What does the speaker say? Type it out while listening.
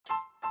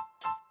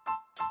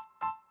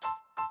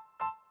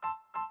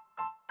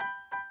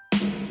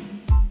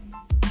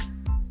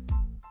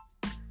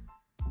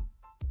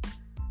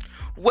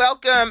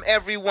Welcome,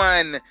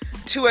 everyone,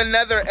 to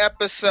another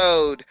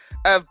episode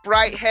of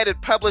Bright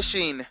Headed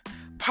Publishing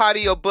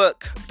Patio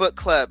Book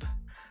Club.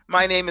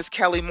 My name is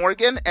Kelly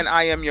Morgan, and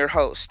I am your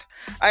host.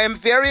 I am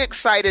very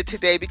excited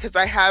today because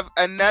I have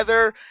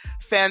another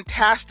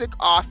fantastic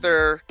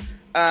author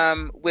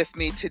with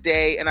me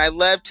today, and I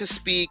love to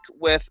speak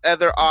with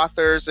other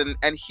authors and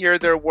hear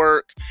their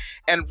work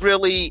and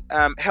really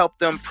help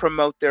them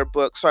promote their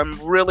book. So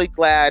I'm really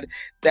glad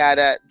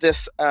that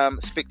this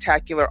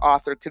spectacular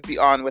author could be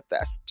on with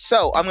us.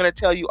 So I'm going to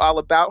tell you all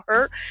about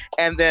her,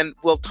 and then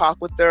we'll talk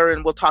with her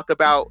and we'll talk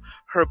about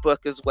her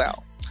book as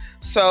well.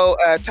 So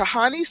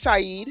Tahanee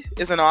Saeed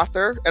is an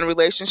author and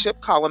relationship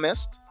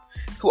columnist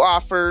who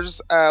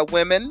offers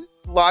women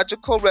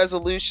logical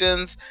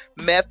resolutions,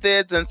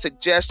 methods, and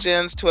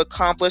suggestions to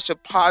accomplish a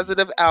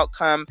positive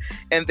outcome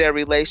in their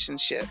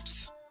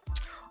relationships.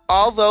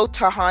 Although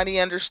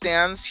Tahanee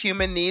understands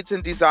human needs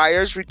and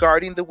desires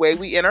regarding the way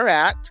we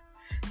interact,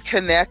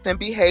 connect, and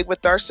behave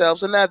with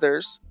ourselves and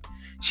others,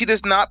 she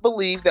does not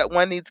believe that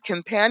one needs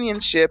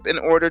companionship in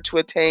order to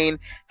attain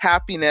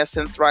happiness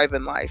and thrive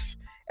in life.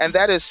 And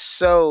that is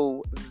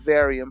so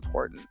very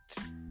important.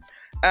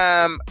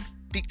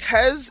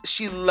 Because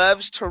she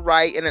loves to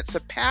write and it's a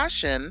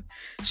passion,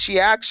 she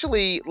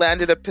actually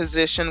landed a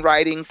position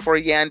writing for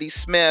Yandy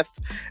Smith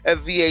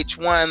of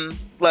VH1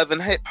 Love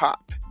and Hip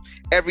Hop,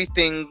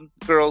 Everything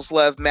Girls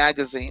Love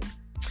magazine.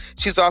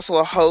 She's also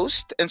a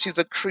host, and she's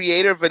a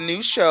creator of a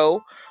new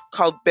show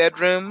called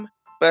Bedroom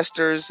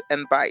Busters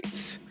and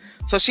Bites.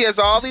 So she has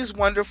all these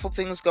wonderful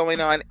things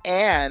going on,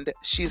 and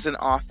she's an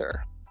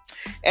author.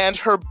 And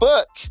her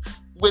book,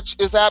 which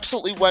is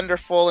absolutely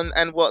wonderful,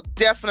 and we'll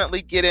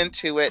definitely get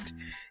into it,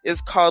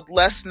 is called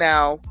Less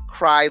Now,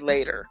 Cry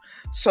Later.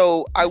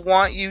 So I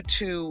want you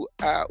to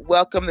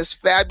welcome this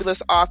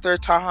fabulous author,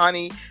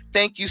 Tahanee.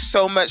 Thank you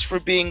so much for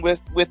being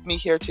with me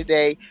here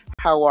today.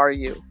 How are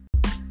you?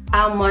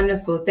 I'm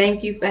wonderful.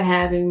 Thank you for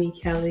having me,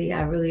 Kelly.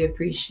 I really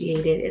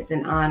appreciate it. It's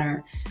an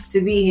honor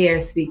to be here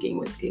speaking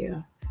with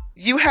you.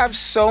 You have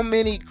so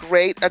many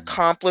great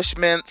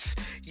accomplishments.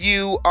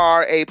 You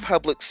are a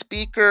public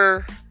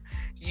speaker.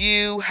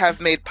 You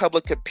have made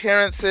public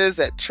appearances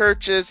at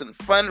churches and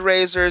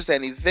fundraisers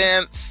and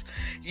events.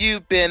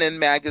 You've been in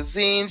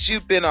magazines.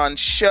 You've been on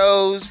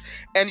shows.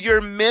 And your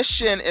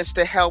mission is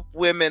to help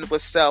women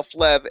with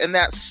self-love. And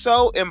that's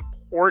so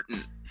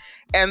important.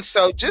 And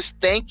so just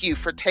thank you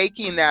for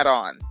taking that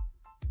on.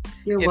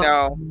 You're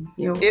welcome.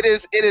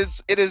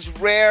 It is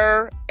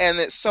rare, and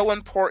it's so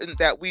important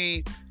that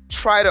we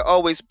try to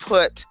always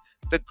put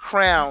the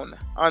crown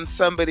on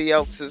somebody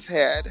else's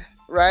head,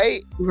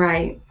 right?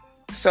 Right.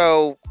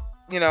 So,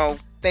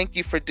 thank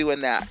you for doing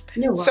that.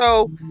 You're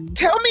So welcome.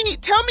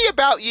 tell me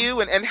about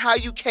you and how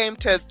you came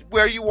to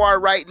where you are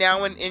right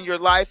now in your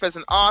life as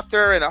an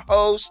author and a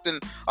host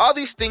and all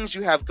these things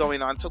you have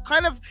going on. So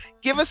kind of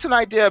give us an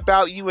idea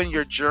about you and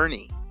your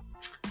journey.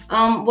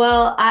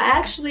 Well, I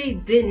actually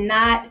did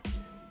not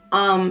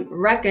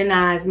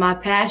recognize my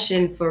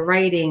passion for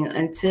writing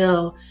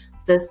until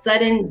the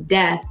sudden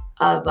death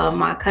of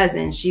my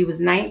cousin. She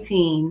was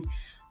 19.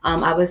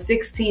 I was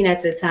 16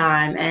 at the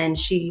time, and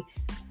she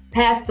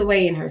passed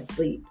away in her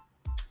sleep.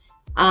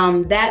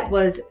 That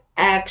was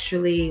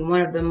actually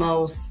one of the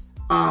most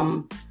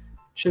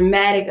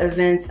traumatic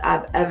events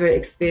I've ever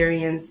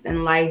experienced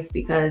in life,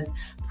 because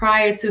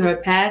prior to her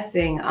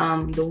passing,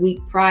 the week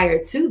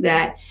prior to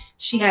that,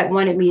 she had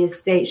wanted me to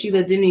stay. She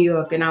lived in New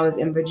York and I was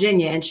in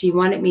Virginia, and she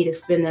wanted me to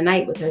spend the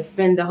night with her,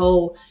 spend the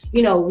whole,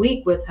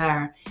 week with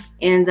her.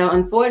 And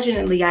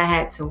unfortunately, I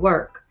had to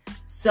work.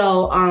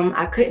 So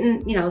I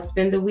couldn't,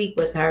 spend the week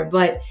with her.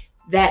 But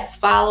that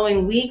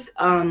following week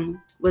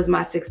was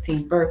my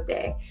 16th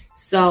birthday.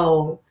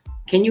 So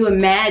can you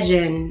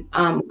imagine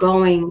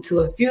going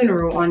to a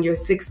funeral on your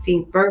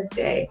 16th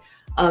birthday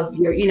of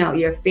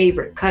your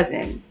favorite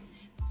cousin?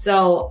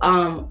 So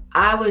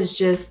I was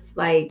just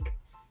like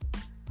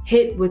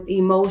hit with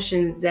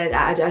emotions that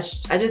I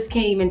just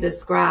can't even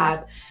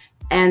describe.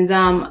 And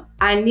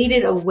I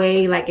needed a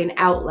way, like an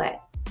outlet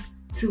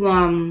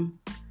to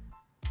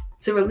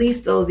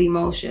release those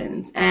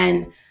emotions.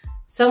 And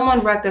someone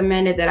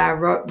recommended that I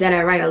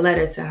write a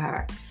letter to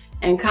her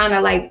and kind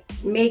of like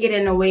make it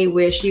in a way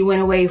where she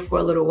went away for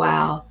a little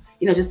while,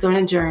 just on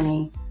a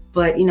journey,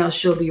 but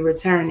she'll be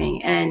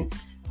returning, and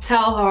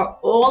tell her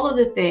all of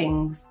the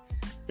things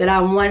that I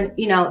wanted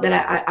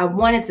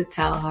to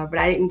tell her, but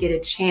I didn't get a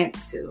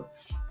chance to.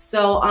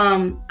 So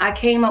I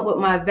came up with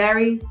my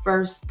very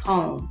first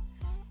poem,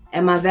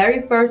 and my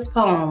very first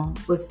poem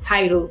was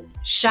titled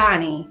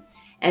Shani,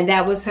 and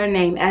that was her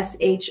name,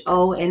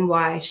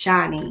 Shony,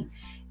 Shani.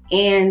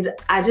 And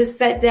I just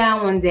sat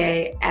down one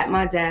day at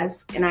my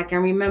desk, and I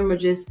can remember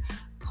just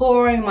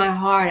pouring my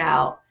heart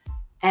out,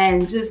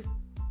 and just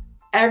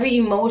every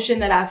emotion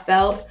that I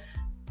felt,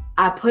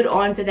 I put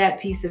onto that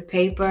piece of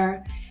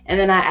paper. And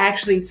then I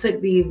actually took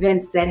the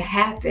events that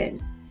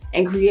happened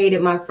and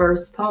created my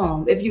first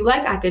poem. If you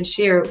like, I can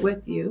share it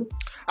with you.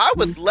 I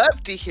would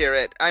love to hear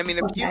it. I mean,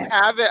 if you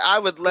have it, I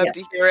would love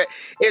to hear it.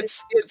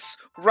 It's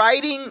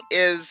writing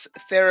is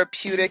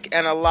therapeutic,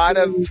 and a lot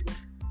of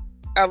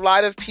a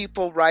lot of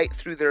people write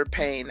through their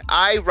pain.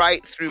 I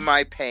write through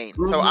my pain.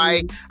 So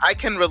I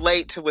can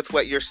relate to with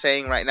what you're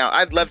saying right now.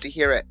 I'd love to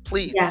hear it.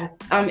 Please. Yes.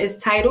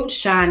 It's titled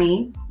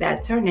Tahanee.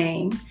 That's her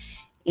name.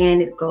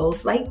 And it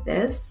goes like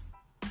this.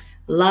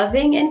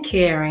 Loving and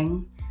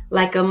caring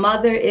like a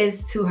mother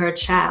is to her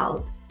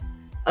child.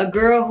 A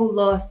girl who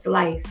lost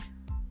life.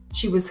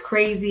 She was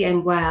crazy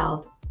and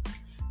wild.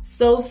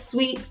 So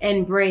sweet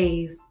and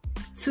brave.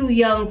 Too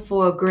young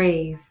for a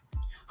grave.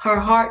 Her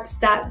heart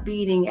stopped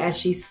beating as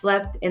she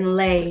slept and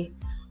lay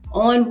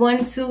on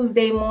one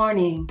Tuesday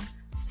morning,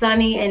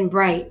 sunny and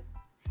bright,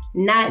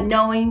 not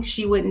knowing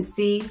she wouldn't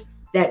see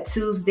that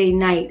Tuesday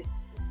night.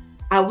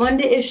 I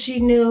wonder if she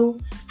knew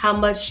how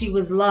much she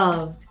was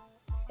loved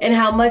and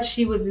how much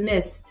she was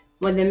missed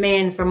when the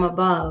man from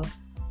above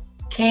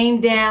came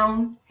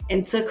down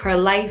and took her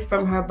life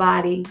from her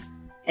body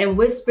and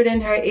whispered in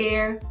her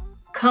ear,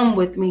 "Come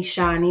with me,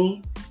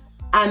 Tahanee.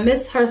 I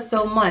miss her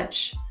so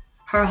much,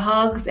 her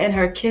hugs and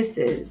her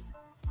kisses,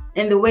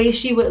 and the way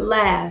she would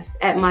laugh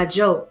at my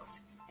jokes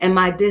and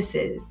my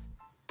disses.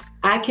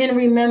 I can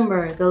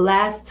remember the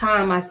last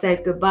time I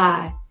said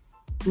goodbye,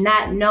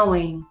 not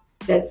knowing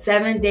that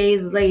 7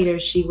 days later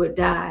she would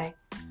die.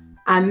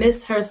 I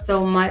miss her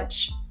so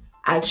much,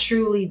 I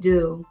truly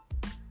do,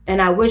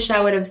 and I wish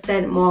I would have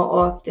said more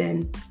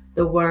often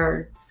the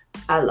words,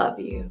 I love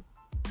you."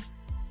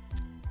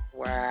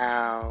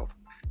 Wow.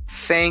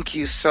 Thank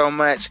you so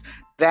much.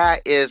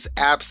 That is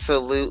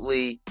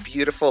absolutely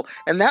beautiful.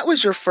 And that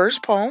was your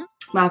first poem?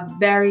 My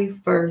very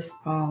first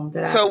poem.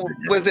 So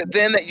was it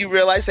then that you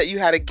realized that you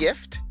had a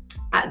gift?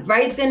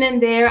 Right then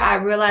and there, I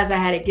realized I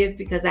had a gift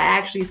because I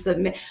actually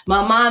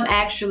my mom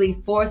actually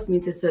forced me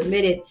to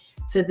submit it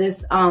to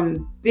this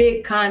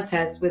big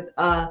contest with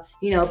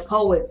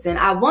poets, and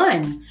I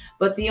won.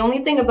 But the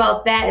only thing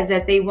about that is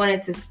that they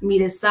wanted me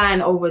to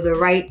sign over the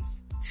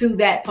rights to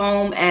that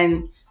poem,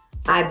 and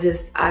I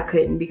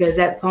couldn't, because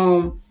that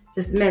poem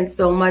just meant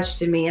so much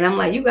to me. And I'm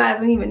like, you guys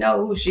don't even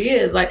know who she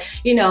is. Like,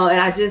 and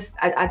I just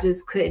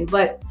couldn't.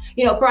 But,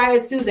 prior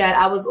to that,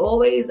 I was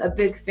always a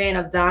big fan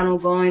of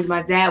Donald Goines.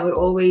 My dad would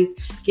always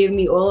give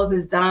me all of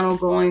his Donald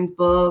Goines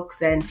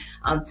books, and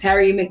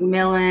Terry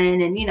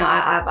McMillan. And,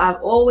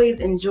 I've always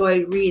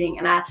enjoyed reading.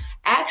 And I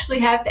actually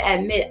have to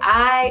admit,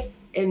 I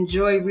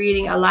enjoy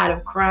reading a lot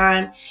of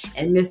crime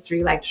and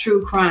mystery, like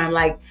true crime,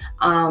 like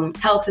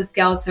Helter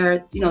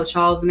Skelter,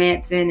 Charles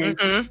Manson,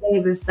 and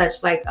things as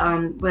such. Like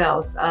what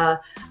else?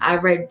 I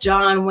read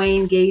John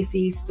Wayne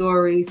Gacy's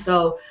stories.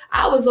 So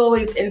I was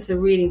always into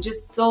reading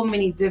just so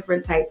many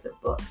different types of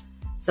books.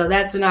 So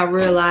that's when I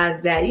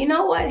realized that, you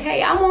know what,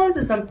 hey, I'm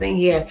onto something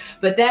here.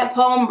 But that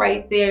poem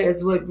right there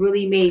is what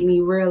really made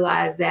me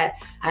realize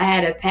that I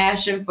had a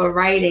passion for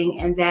writing,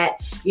 and that,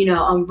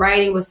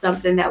 writing was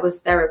something that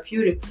was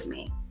therapeutic for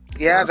me.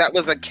 Yeah, that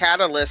was a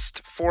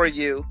catalyst for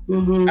you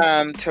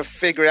to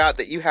figure out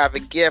that you have a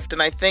gift.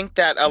 And I think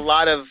that a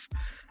lot of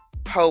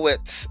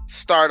poets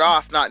start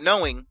off not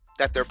knowing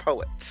that they're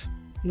poets.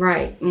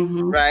 Right.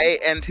 Right.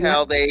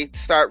 Until they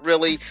start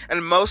really,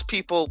 and most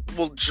people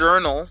will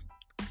journal,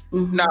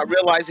 not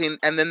realizing,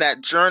 and then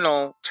that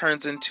journal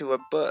turns into a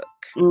book.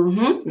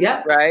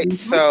 Yep. Right.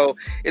 So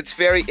it's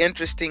very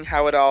interesting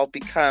how it all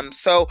becomes.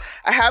 So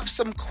I have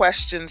some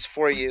questions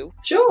for you.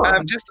 Sure.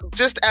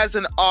 Just as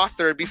an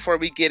author before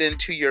we get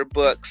into your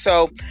book.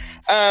 So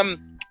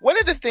one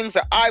of the things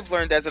that I've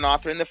learned as an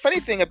author, and the funny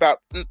thing about,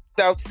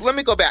 let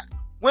me go back.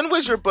 When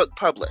was your book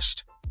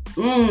published?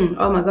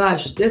 Oh my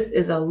gosh, this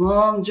is a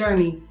long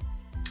journey.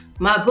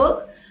 My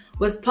book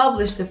was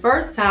published the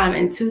first time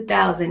in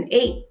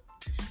 2008.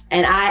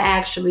 And I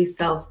actually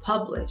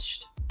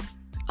self-published.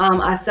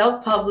 I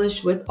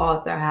self-published with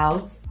Author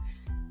House,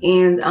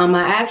 and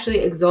I actually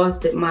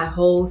exhausted my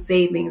whole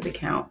savings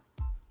account.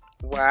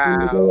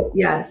 Wow.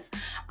 Yes,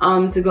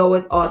 to go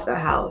with Author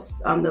House.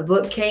 The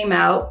book came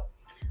out.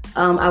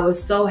 I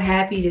was so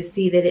happy to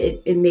see that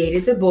it made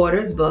it to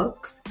Borders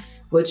Books,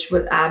 which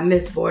was, I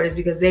miss Borders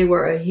because they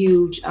were a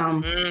huge.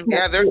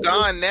 Yeah, they're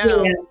gone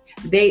now. Yeah,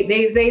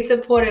 they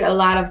supported a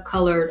lot of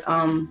colored.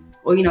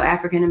 Or,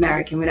 African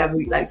American, whatever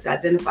you like to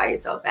identify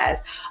yourself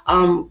as,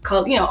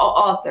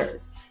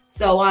 authors.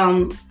 So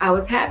I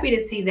was happy to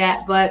see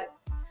that, but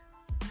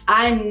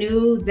I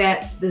knew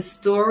that the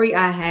story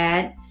I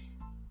had,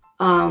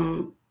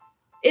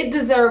 it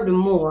deserved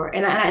more,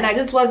 and I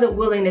just wasn't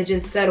willing to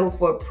just settle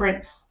for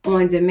print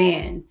on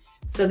demand.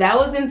 So that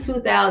was in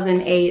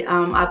 2008.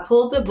 I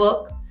pulled the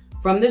book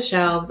from the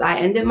shelves. I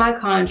ended my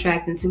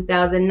contract in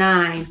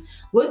 2009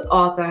 with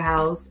Author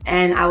House,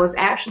 and I was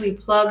actually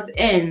plugged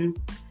in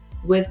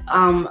with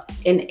an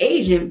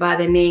agent by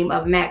the name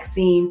of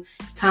Maxine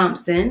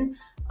Thompson,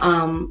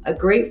 a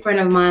great friend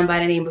of mine by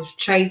the name of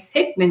Trice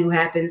Hickman, who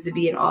happens to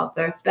be an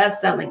author,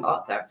 best-selling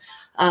author,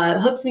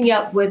 hooked me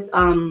up with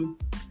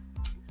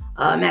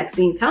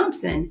Maxine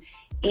Thompson.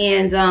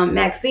 And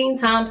Maxine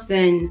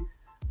Thompson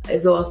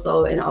is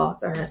also an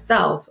author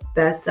herself,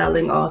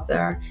 best-selling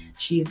author.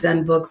 She's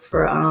done books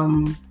for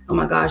oh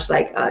my gosh,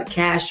 like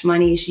Cash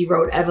Money. She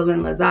wrote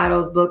Evelyn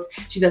Lozato's books.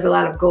 She does a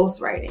lot of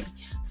ghostwriting.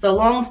 So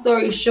long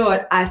story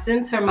short, I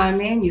sent her my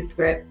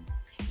manuscript,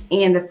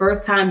 and the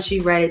first time she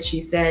read it, she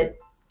said,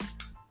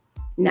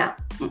 no,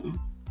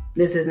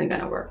 this isn't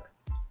gonna work.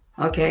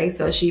 Okay,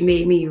 so she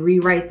made me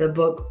rewrite the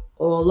book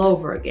all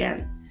over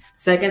again.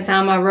 Second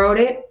time I wrote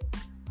it,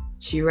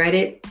 she read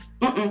it.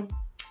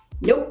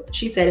 Nope.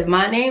 She said, if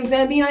my name's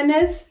going to be on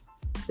this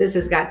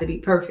has got to be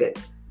perfect.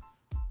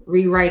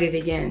 Rewrite it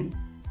again.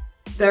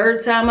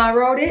 Third time I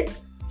wrote it,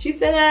 she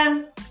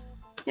said,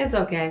 it's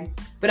okay,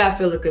 but I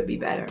feel it could be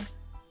better.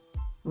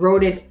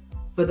 Wrote it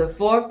for the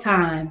fourth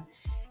time.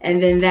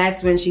 And then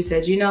that's when she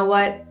said, you know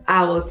what?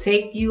 I will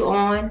take you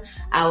on.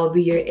 I will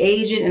be your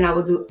agent, and I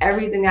will do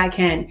everything I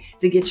can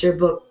to get your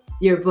book,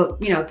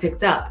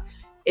 picked up.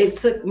 It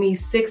took me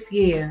 6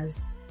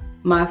 years.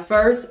 My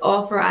first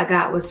offer I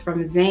got was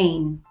from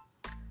Zane.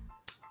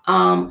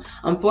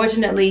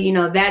 Unfortunately,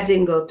 that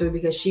didn't go through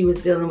because she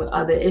was dealing with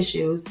other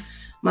issues.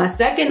 My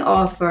second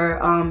offer,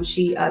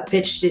 she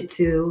pitched it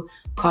to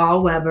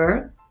Carl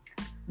Weber.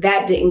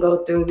 That didn't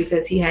go through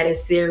because he had a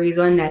series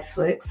on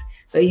Netflix.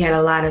 So he had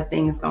a lot of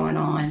things going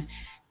on.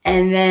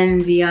 And then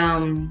did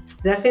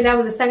I say that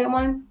was the second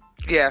one?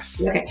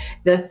 Yes. Okay.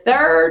 The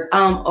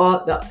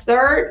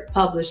third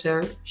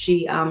publisher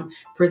she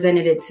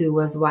presented it to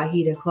was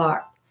Wahida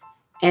Clark.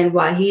 And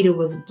Wahida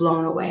was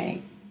blown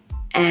away.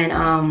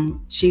 And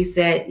she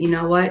said, you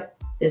know what?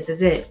 This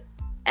is it.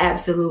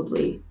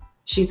 Absolutely.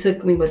 She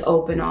took me with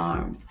open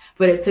arms.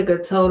 But it took a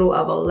total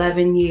of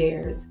 11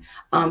 years.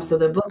 So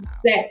the book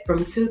set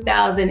from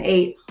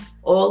 2008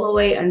 all the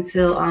way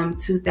until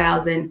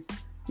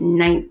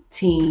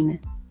 2019.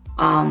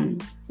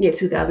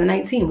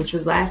 2019, which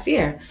was last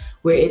year,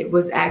 where it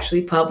was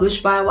actually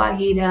published by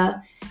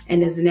Wahida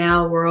and is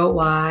now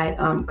worldwide.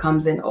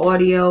 Comes in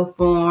audio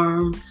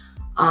form.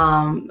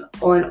 On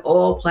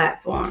all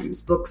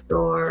platforms,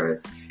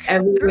 bookstores,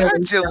 everywhere.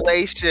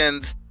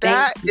 Congratulations.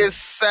 That is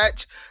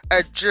such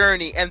a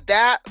journey. And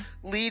that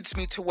leads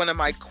me to one of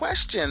my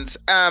questions.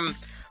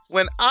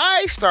 When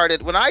I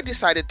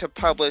decided to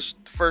publish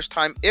first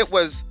time, it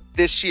was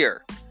this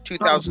year,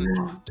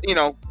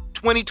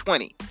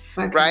 2020.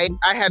 Okay. Right?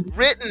 I had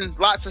written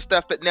lots of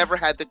stuff, but never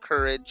had the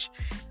courage,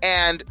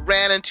 and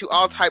ran into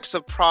all types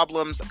of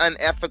problems,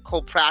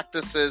 unethical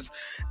practices.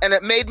 And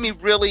it made me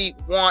really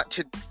want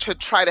to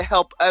try to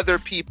help other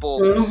people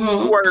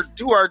who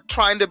are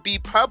trying to be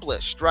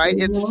published, right?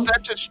 It's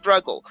such a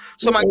struggle.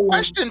 So my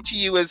question to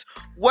you is,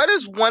 what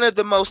is one of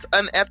the most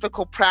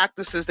unethical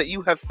practices that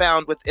you have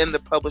found within the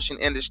publishing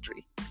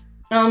industry?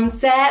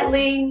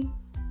 Sadly,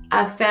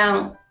 I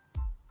found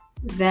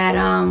that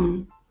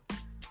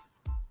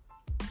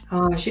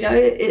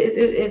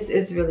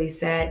it's really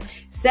sad.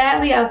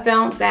 Sadly, I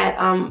found that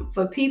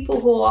for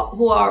people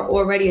who are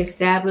already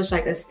established,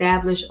 like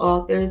established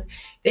authors,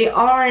 they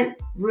aren't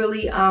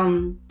really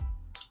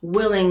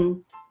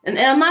willing. And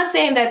I'm not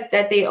saying that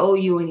they owe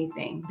you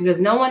anything,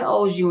 because no one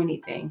owes you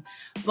anything.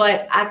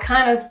 But I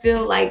kind of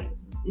feel like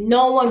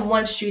no one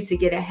wants you to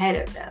get ahead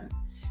of them.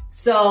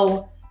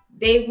 So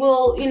they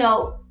will,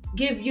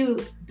 give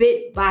you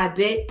bit by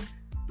bit,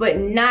 but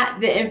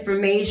not the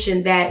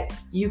information that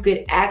you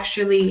could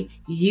actually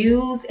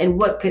use and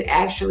what could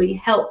actually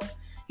help,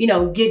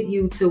 get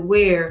you to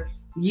where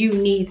you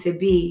need to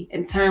be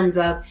in terms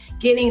of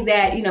getting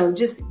that,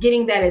 just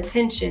getting that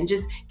attention,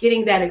 just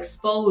getting that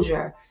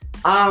exposure.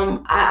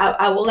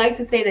 I would like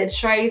to say that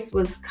Trace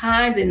was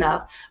kind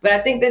enough, but I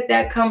think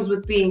that comes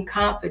with being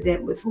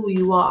confident with who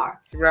you are.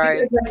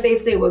 Right. Because like they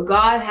say, what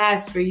God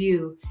has for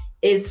you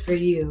is for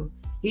you.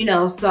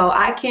 So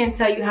I can't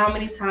tell you how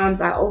many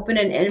times I open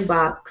an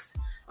inbox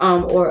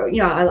or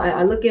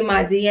I look at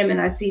my DM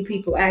and I see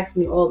people ask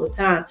me all the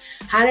time,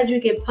 how did you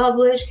get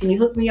published? Can you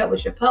hook me up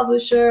with your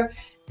publisher?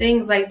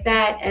 Things like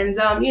that. And,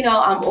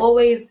 I'm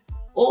always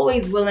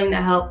willing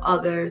to help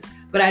others,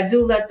 but I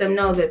do let them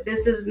know that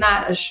this is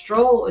not a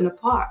stroll in the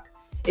park.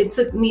 It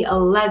took me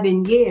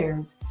 11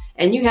 years,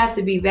 and you have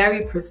to be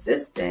very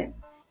persistent.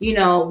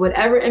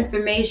 Whatever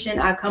information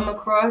I come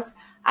across,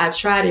 I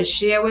try to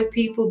share with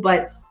people,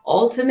 but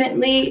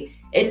ultimately,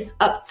 it's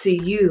up to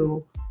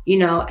you,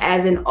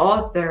 as an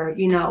author,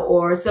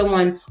 or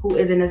someone who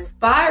is an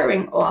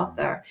aspiring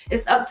author.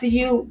 It's up to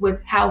you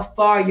with how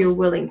far you're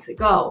willing to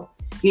go,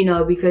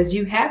 because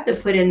you have to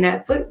put in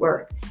that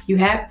footwork. You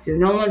have to.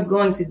 No one's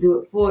going to do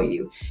it for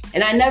you.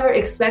 And I never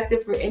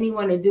expected for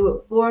anyone to do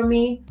it for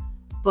me,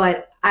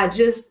 but I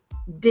just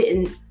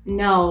didn't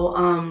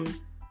know.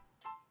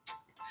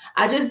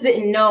 I just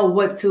didn't know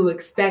what to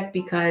expect,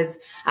 because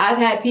I've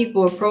had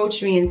people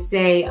approach me and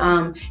say,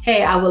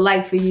 hey, I would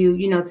like for you,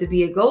 to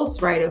be a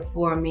ghostwriter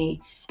for me.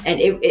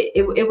 And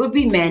it would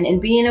be men. And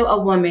being a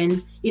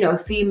woman,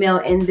 female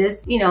in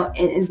this,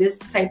 in this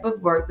type of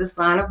work, this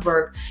line of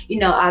work,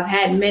 I've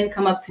had men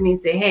come up to me and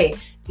say, hey,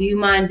 do you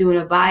mind doing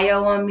a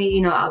bio on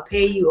me? I'll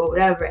pay you or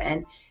whatever.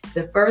 And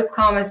the first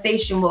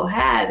conversation we'll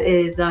have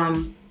is,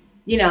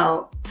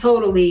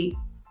 totally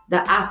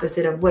the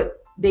opposite of what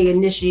they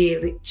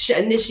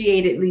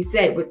initiatedly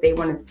said what they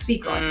wanted to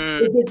speak on.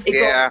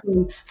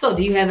 Goes, so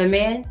do you have a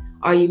man?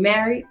 Are you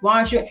married? Why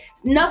aren't you?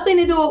 It's nothing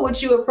to do with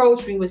what you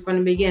approached me with from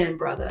the beginning,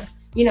 brother.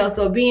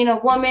 So being a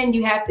woman,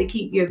 you have to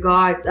keep your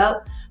guards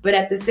up. But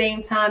at the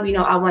same time,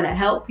 I want to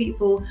help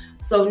people.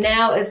 So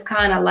now it's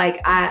kind of like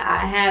I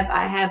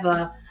have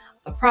a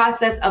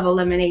process of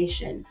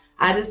elimination.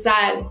 I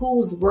decide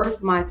who's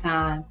worth my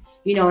time,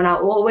 and I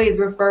always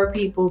refer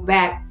people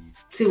back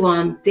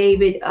to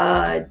David.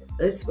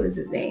 What is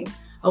his name?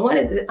 I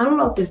don't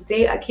know if it's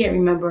Dave. I can't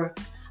remember.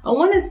 I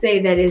want to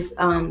say that is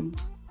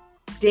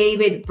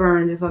David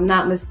Burns, if I'm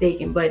not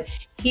mistaken. But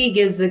he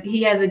has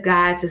a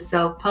guide to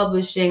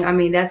self-publishing. I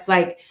mean, that's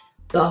like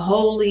the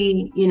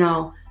holy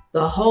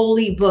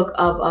book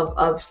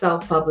of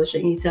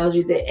self-publishing. He tells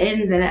you the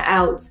ins and the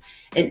outs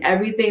and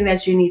everything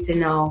that you need to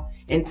know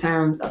in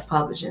terms of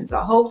publishing. So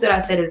I hope that I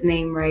said his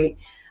name right.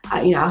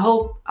 I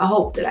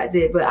hope that I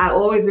did, but I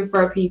always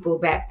refer people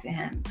back to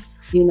him.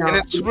 And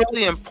it's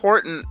really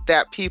important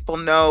that people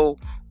know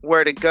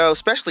where to go,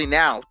 especially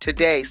now,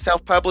 today.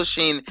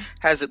 Self-publishing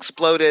has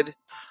exploded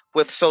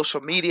with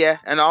social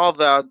media and all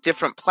the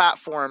different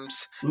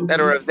platforms that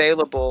are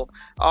available,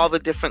 all the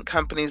different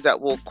companies that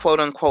will quote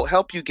unquote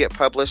help you get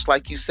published.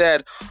 Like you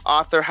said,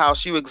 Author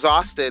House, you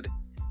exhausted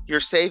your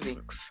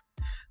savings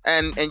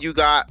and you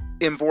got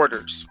in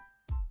Borders.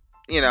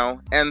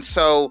 And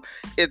so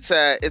it's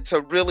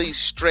a really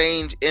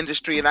strange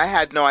industry, and I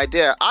had no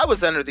idea. I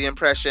was under the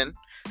impression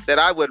that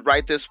I would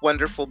write this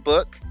wonderful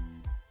book,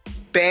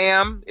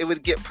 bam, it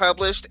would get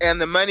published, and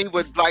the money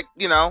would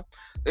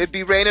it'd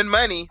be raining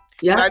money.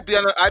 Yeah, I'd be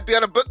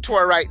on a book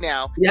tour right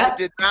now. Yeah, it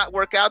did not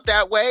work out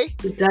that way.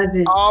 It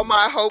doesn't. All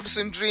my hopes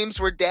and dreams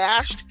were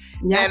dashed.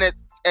 Yeah.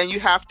 And you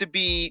have to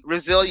be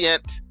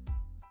resilient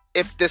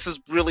if this is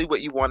really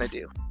what you want to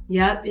do.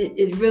 Yep,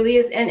 it really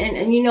is,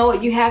 and you know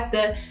what, you have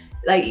to.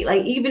 Like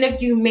even if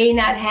you may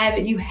not have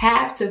it, you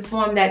have to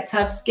form that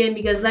tough skin,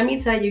 because let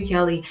me tell you,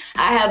 Kelly,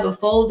 I have a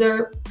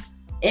folder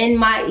in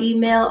my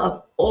email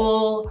of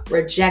all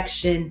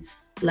rejection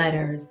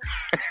letters.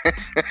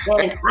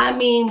 And I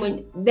mean,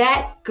 when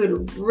that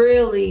could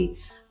really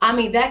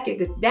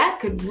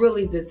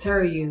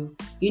deter you,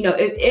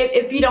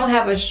 if you don't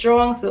have a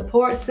strong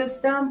support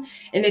system,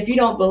 and if you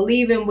don't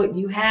believe in what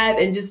you have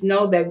and just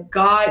know that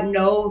God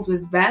knows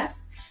what's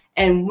best.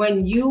 And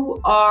when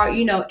you are,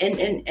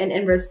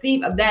 in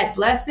receipt of that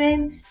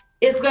blessing,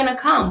 it's gonna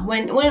come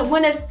when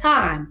it's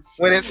time.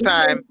 When it's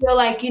time. You feel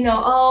like,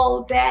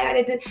 oh,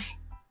 Dad,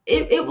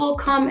 it will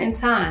come in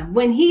time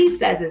when He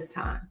says it's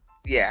time.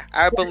 Yeah,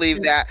 I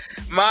believe that.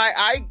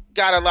 I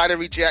got a lot of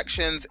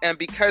rejections, and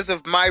because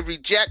of my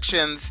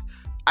rejections,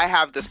 I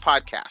have this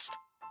podcast.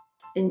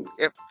 And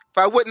if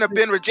I wouldn't have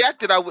been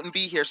rejected, I wouldn't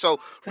be here. So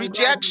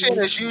rejection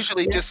is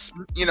usually just,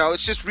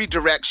 it's just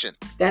redirection.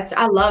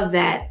 I love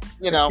that.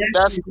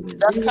 That's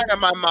kind of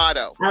my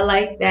motto. I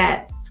like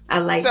that.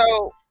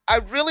 So I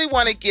really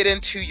want to get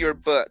into your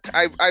book.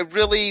 I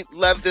really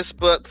love this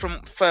book.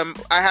 From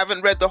I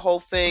haven't read the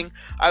whole thing,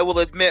 I will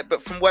admit,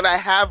 but from what I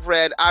have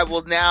read, I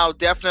will now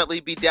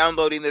definitely be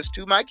downloading this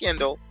to my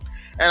Kindle.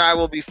 And I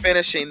will be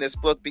finishing this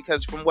book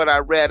because from what I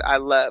read, I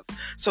love.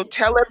 So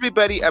tell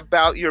everybody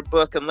about your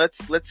book, and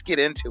let's get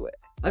into it.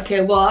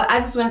 Okay, well, I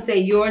just want to say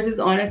yours is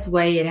on its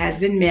way. It has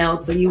been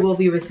mailed, so you will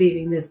be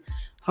receiving this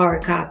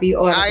hard copy.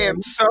 I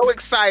am so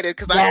excited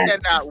because I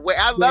cannot wait.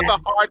 I love a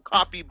hard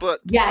copy book.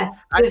 Yes.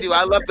 I do.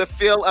 I love the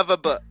feel of a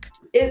book.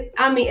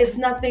 It's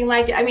nothing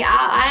like it.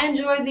 I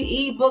enjoy the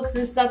e-books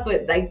and stuff,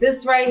 but like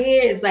this right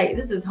here is like,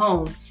 this is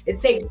home. It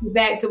takes you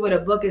back to what a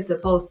book is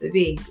supposed to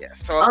be. Yeah,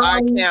 so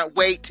I can't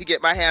wait to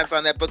get my hands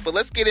on that book, but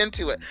let's get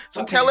into it.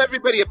 So tell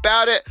everybody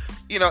about it,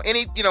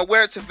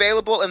 where it's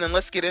available, and then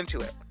let's get into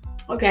it.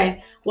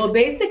 Okay. Well,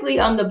 basically,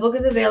 the book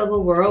is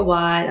available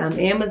worldwide,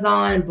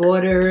 Amazon,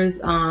 Borders,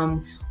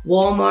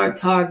 Walmart,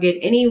 Target,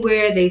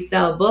 anywhere they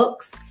sell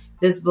books,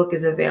 this book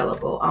is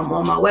available.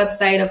 On my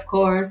website, of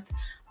course.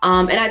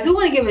 And I do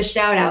want to give a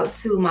shout out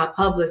to my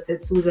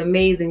publicist, who's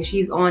amazing.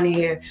 She's on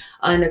here,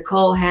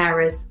 Nicole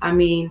Harris.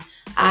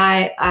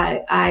 I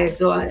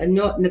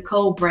adore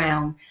Nicole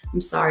Brown.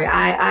 I'm sorry.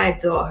 I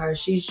adore her.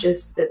 She's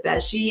just the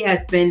best. She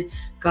has been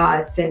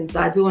God sent.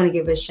 So I do want to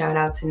give a shout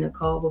out to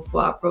Nicole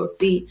before I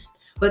proceed.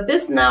 But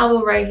this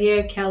novel right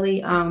here,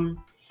 Kelly,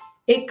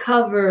 it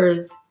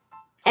covers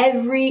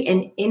every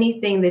and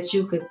anything that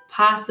you could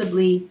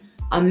possibly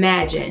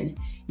imagine.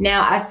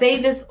 Now, I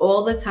say this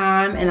all the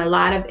time in a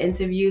lot of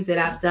interviews that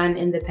I've done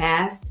in the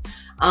past,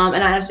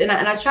 and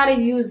I try to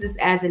use this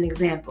as an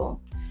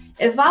example.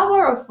 If I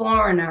were a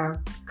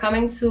foreigner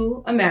coming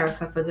to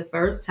America for the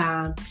first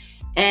time,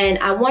 and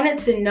I wanted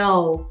to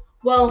know,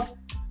 well,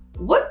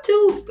 what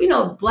do,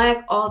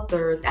 Black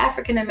authors,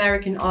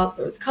 African-American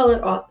authors,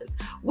 colored authors,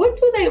 what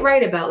do they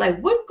write about? Like,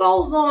 what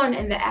goes on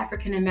in the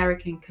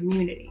African-American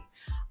community?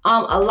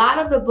 A lot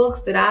of the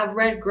books that I've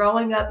read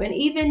growing up, and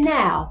even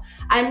now,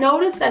 I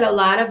noticed that a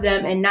lot of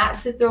them, and not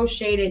to throw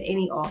shade at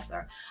any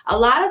author, a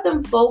lot of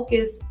them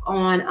focus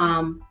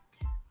on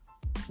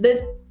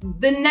the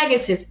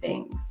negative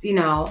things,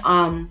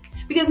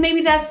 because because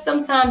maybe that's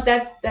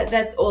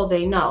all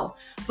they know.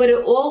 But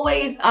it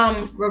always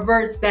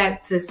reverts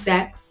back to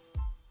sex,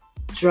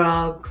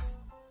 drugs,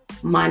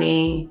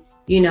 money,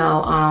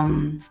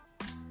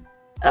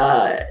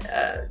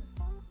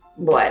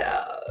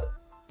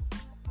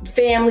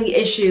 family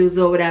issues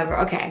or whatever.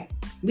 Okay,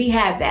 we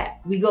have that.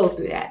 We go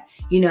through that.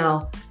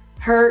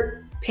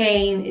 Hurt,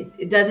 pain,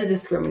 it doesn't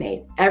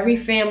discriminate. Every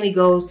family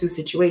goes through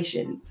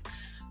situations.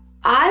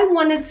 I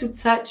wanted to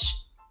touch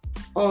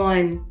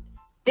on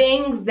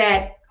things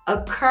that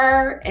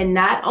occur in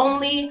not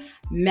only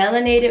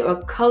melanated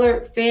or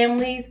colored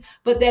families,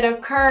 but that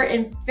occur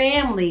in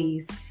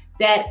families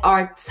that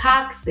are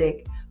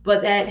toxic,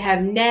 but that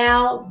have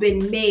now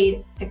been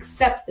made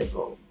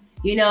acceptable.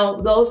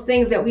 Those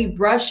things that we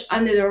brush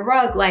under the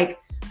rug, like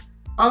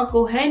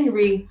Uncle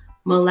Henry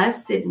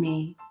molested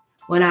me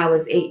when I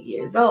was 8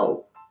 years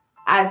old.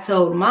 I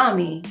told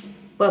mommy,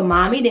 but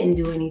mommy didn't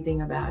do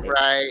anything about it.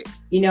 Right.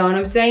 You know what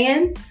I'm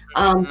saying?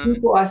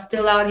 People are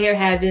still out here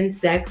having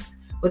sex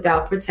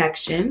without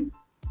protection.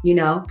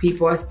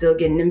 People are still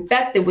getting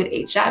infected with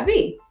HIV.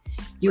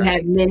 You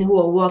have men who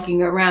are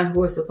walking around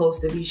who are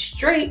supposed to be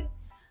straight,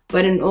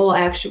 but in all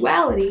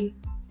actuality,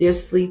 they're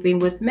sleeping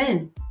with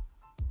men.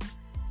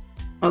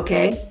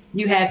 Okay?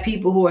 You have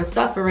people who are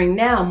suffering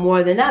now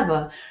more than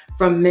ever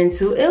from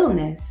mental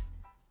illness.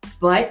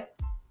 But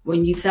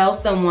when you tell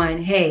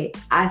someone, hey,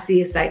 I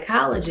see a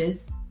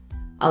psychologist,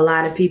 a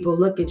lot of people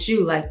look at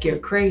you like you're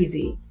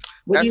crazy.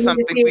 That's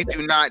something we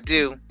do not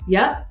do.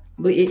 Yep.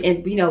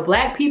 And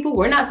Black people,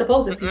 we're not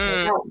supposed to see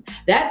psychologists.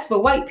 That's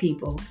for white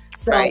people.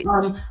 So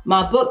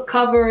my book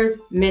covers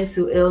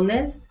mental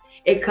illness.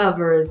 It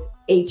covers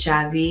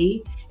HIV.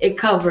 It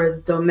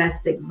covers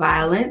domestic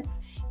violence.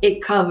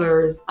 It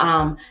covers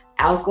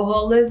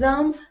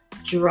alcoholism,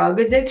 drug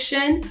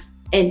addiction,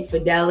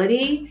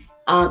 infidelity.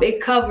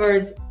 It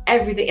covers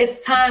everything.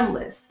 It's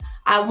timeless.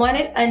 I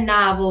wanted a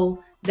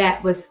novel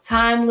that was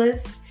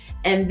timeless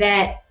and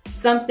that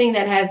something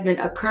that has been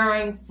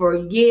occurring for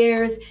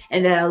years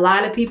and that a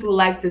lot of people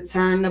like to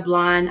turn the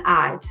blind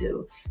eye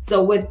to.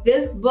 So with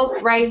this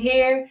book right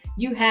here,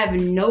 you have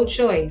no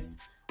choice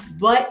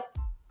but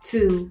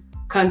to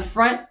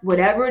confront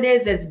whatever it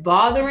is that's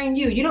bothering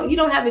you. You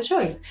don't have a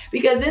choice,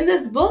 because in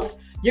this book,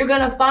 you're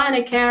going to find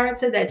a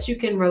character that you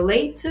can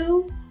relate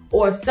to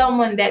or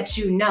someone that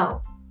you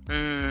know.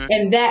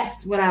 And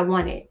that's what I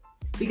wanted,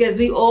 because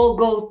we all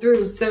go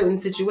through certain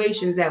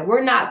situations that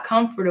we're not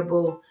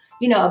comfortable,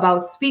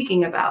 about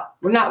speaking about.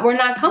 We're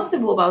not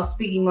comfortable about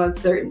speaking on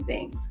certain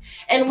things.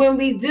 And when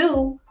we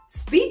do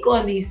speak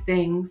on these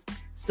things,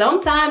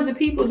 sometimes the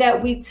people that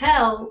we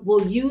tell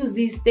will use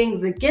these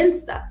things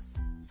against us.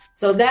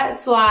 So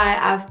that's why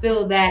I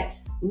feel that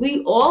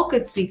we all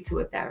could speak to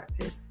a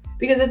therapist,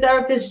 because a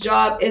therapist's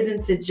job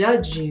isn't to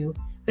judge you,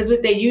 because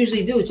what they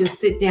usually do is just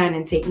sit down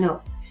and take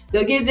notes.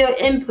 They'll give their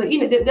input,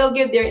 they'll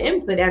give their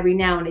input every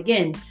now and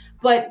again,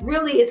 but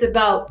really it's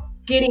about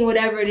getting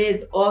whatever it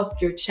is off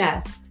your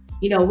chest,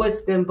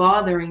 what's been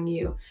bothering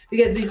you,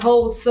 because we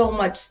hold so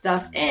much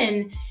stuff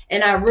in.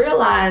 And I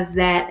realize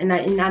that, and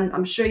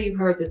I'm sure you've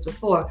heard this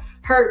before,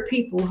 hurt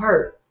people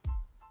hurt.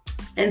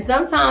 And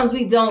sometimes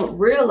we don't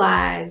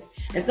realize,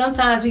 and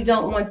sometimes we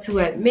don't want to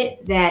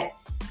admit that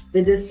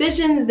the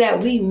decisions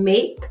that we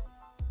make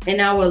in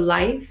our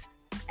life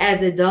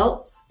as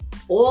adults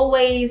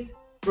always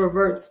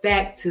reverts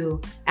back to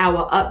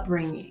our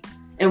upbringing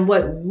and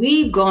what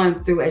we've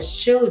gone through as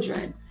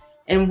children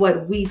and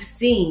what we've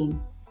seen,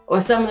 or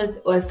some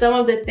of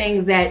the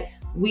things that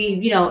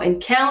we've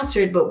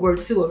encountered but we're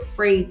too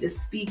afraid to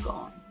speak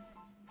on.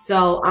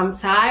 So I'm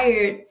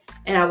tired,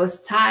 and I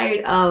was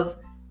tired of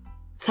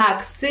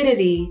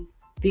toxicity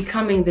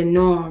becoming the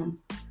norm,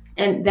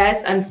 and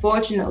that's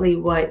unfortunately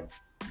what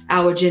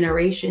our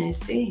generation is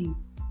seeing.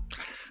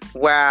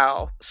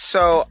 Wow.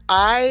 So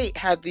I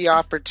had the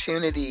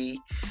opportunity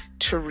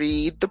to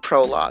read the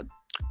prologue,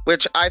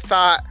 which I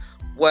thought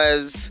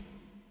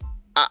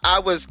I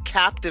was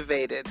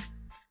captivated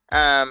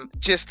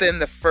just in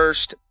the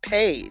first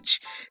page.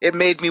 It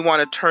made me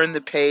want to turn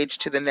the page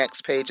to the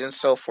next page and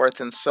so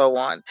forth and so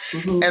on.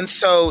 Mm-hmm. And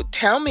so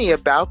tell me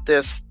about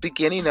this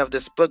beginning of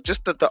this book.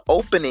 Just that the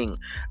opening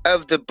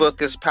of the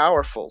book is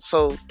powerful.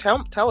 So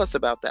tell us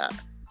about that.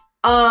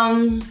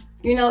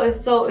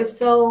 It's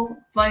so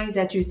funny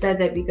that you said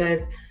that,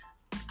 because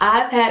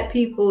I've had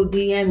people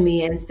DM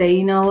me and say,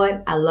 you know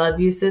what? I love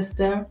you,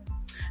 sister.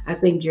 I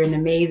think you're an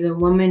amazing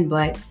woman.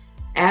 But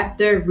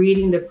after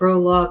reading the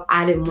prologue,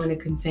 I didn't want to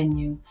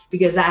continue,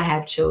 because I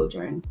have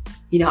children.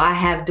 I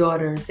have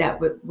daughters that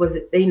was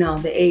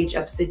the age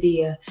of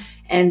Sadia,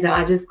 and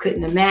I just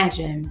couldn't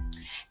imagine.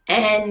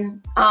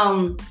 And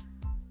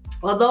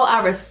although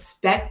I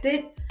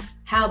respected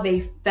how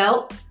they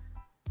felt,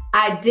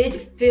 I did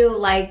feel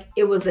like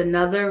it was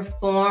another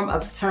form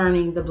of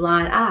turning the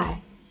blind eye.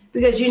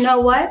 Because you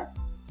know what?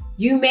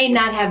 You may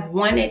not have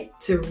wanted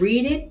to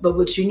read it, but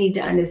what you need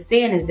to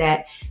understand is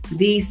that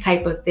these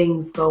type of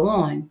things go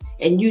on,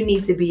 and you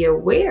need to be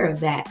aware of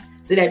that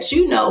so that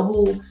you know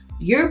who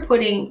you're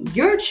putting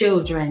your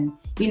children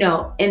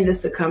in the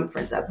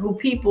circumference of who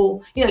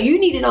people, you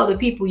need to know the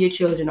people your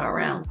children are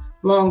around.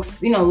 Long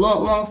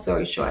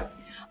story short.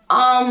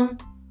 I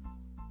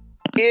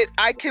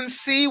can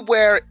see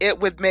where it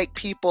would make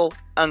people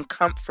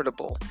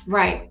uncomfortable.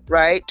 Right.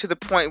 Right? To the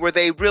point where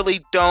they really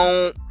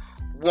don't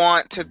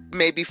want to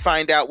maybe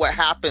find out what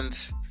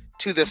happens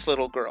to this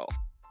little girl.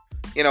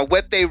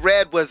 What they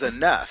read was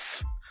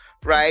enough,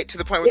 right? To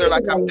the point where they're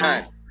like, I'm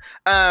done.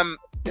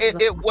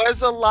 It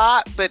was a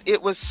lot, but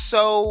it was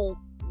so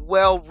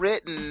well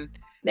written.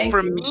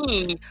 For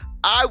me,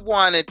 I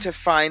wanted to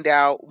find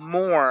out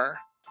more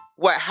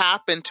what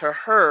happened to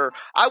her.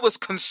 I was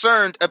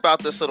concerned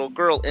about this little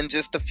girl in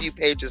just the few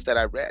pages that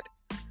I read.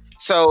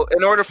 So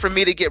in order for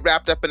me to get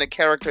wrapped up in a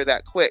character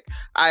that quick,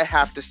 I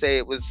have to say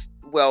it was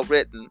well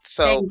written.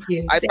 So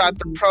I thought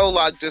the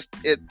prologue just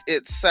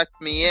it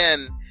sucked me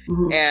in,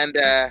 and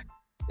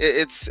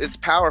it's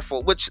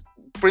powerful. Which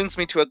brings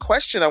me to a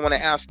question I want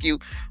to ask you.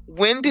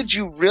 When did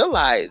you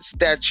realize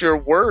that your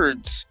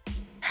words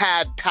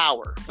had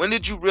power? When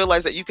did you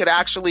realize that you could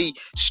actually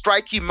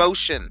strike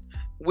emotion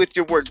with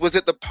your words? Was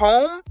it the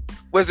poem?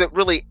 Was it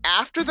really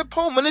after the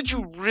poem? When did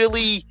you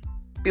really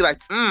be like,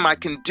 I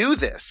can do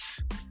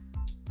this?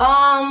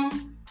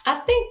 I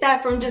think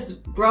that from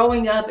just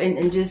growing up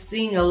and just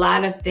seeing a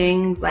lot of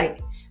things like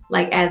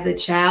as a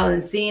child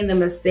and seeing the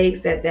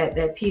mistakes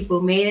that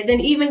people made, and then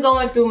even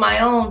going through my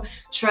own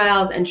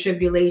trials and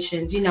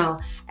tribulations,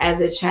 as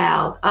a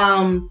child.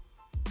 I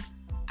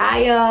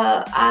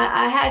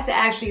had to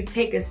actually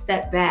take a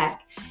step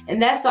back.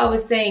 And that's what I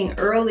was saying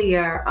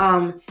earlier.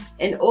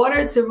 In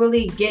order to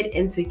really get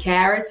into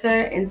character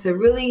and to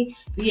really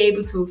be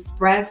able to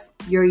express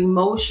your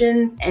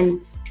emotions and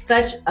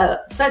such a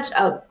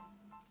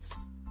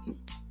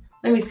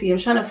let me see, I'm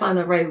trying to find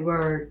the right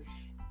word,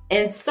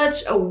 in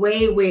such a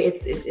way where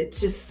it's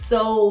just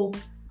so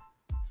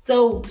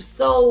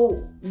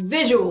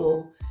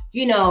visual,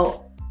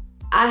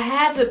 I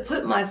had to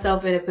put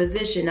myself in a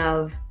position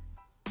of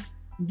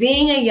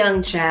being a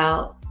young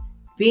child,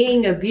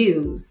 being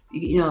abused,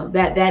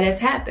 that has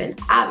happened,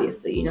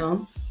 obviously,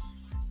 I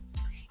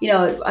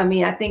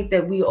think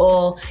that we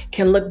all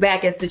can look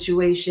back at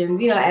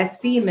situations, as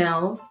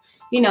females,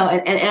 and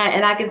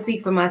I can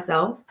speak for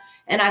myself,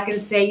 and I can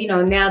say,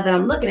 now that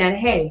I'm looking at it,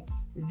 hey,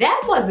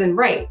 that wasn't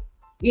right.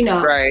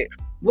 Right.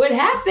 What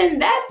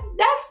happened,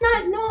 that's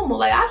not normal.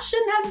 Like, I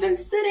shouldn't have been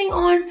sitting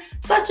on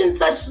such and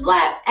such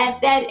lap at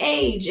that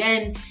age.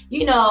 And,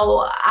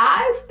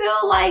 I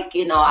feel like,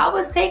 I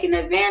was taken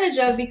advantage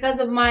of because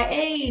of my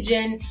age.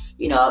 And,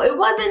 it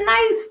wasn't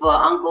nice for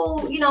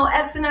Uncle,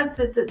 X and us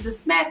to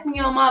smack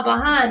me on my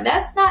behind.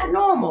 That's not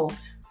normal.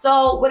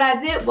 So what I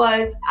did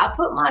was I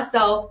put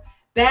myself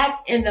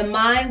back in the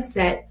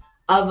mindset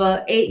of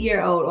a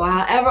 8-year-old or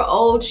however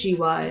old she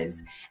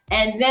was.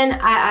 And then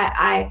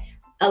I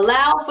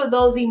allow for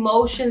those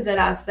emotions that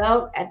I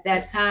felt at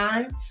that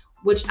time,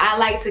 which I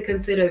like to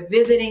consider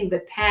visiting the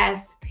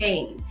past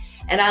pain.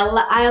 And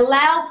I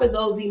allow for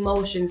those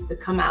emotions to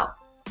come out.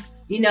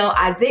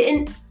 I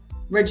didn't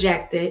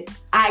reject it.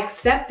 I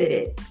accepted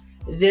it.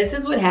 This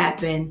is what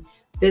happened.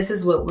 This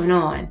is what went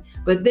on.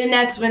 But then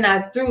that's when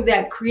I threw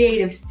that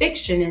creative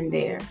fiction in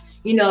there,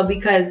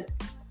 because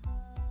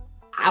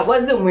I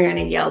wasn't wearing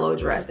a yellow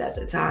dress at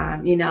the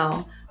time,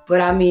 But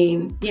I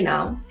mean,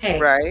 hey,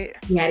 right.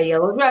 He had a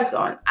yellow dress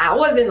on. I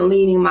wasn't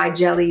leaning my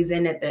jellies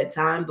in at that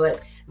time,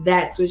 but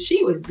that's what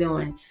she was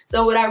doing.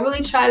 So what I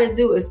really try to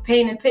do is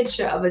paint a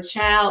picture of a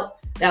child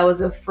that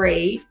was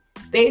afraid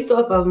based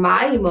off of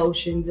my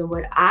emotions and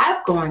what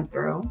I've gone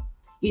through,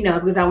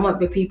 because I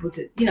want for people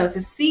to, to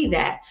see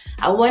that.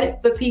 I want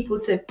it for people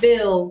to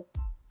feel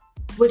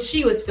what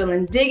she was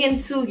feeling. Dig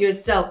into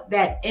yourself,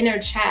 that inner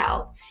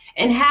child.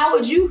 And how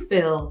would you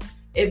feel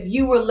if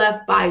you were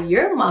left by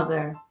your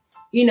mother,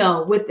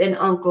 with an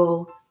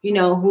uncle,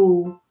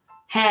 who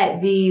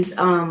had these,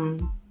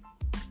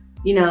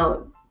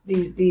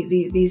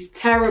 these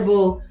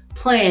terrible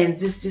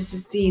plans,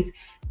 just these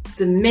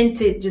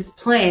demented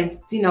plans,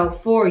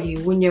 for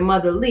you when your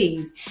mother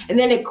leaves. And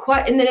then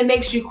it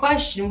makes you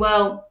question,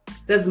 well,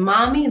 does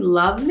mommy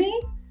love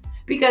me?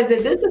 Because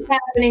if this is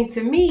happening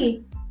to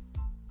me,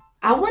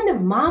 I wonder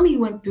if mommy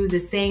went through the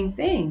same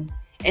thing.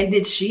 And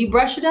did she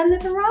brush it under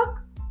the rug?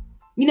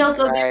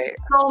 So right. There's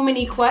so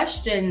many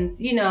questions,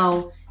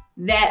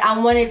 that I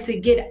wanted to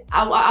get.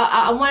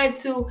 I wanted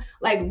to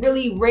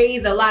really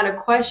raise a lot of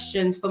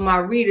questions for my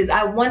readers.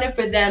 I wanted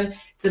for them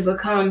to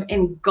become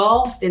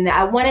engulfed in that.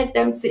 I wanted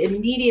them to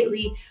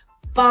immediately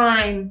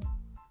find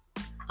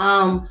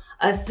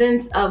a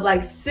sense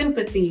of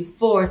sympathy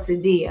for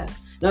Sadia.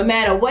 No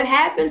matter what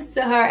happens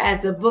to her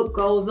as the book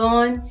goes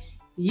on,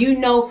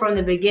 from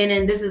the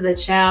beginning, this is a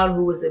child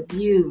who was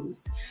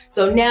abused.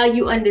 So now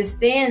you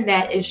understand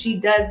that if she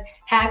does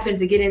happen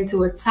to get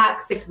into a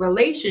toxic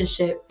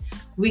relationship,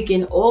 we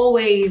can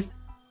always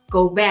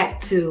go back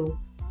to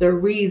the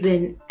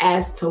reason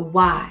as to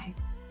why.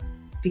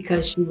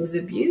 Because she was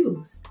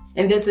abused.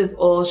 And this is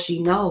all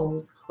she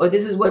knows, or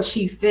this is what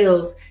she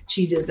feels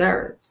she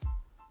deserves.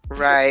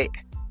 Right.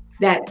 So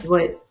that's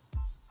what.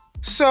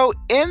 So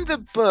in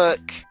the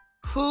book,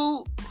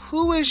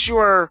 who is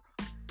your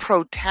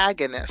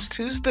protagonist?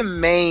 Who's the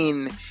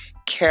main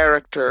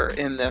character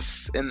in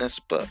this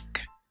book?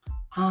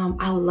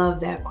 I love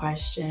that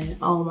question.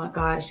 Oh my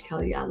gosh,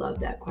 Kelly, I love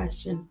that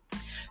question.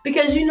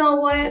 Because you know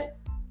what?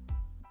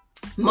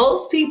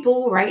 Most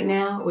people right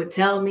now would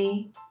tell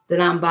me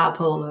that I'm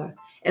bipolar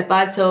if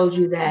I told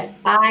you that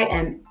I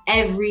am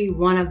every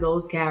one of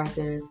those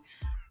characters.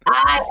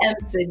 I am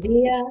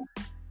Sadia.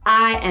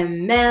 I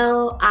am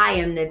Mel. I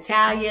am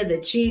Natalia, the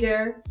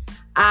cheater.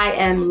 I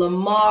am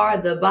Lamar,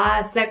 the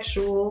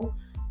bisexual.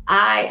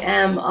 I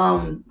am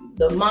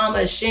the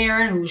mama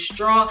Sharon, who's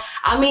strong.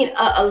 I mean,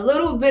 a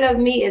little bit of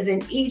me is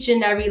in each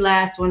and every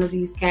last one of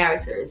these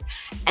characters.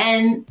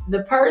 And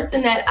the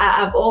person that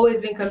I've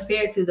always been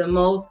compared to the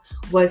most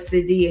was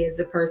Sadia, is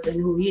the person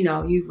who,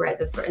 you've read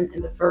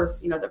in the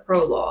first, the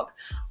prologue.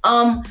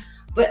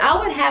 But I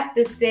would have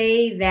to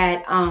say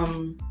that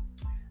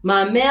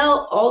my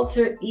male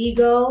alter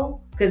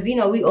ego, because,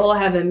 we all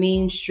have a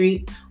mean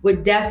streak,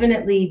 would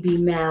definitely be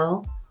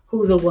Mel,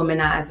 who's a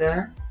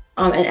womanizer.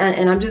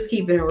 And I'm just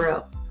keeping it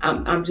real.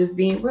 I'm just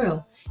being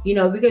real,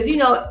 because,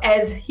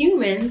 as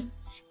humans,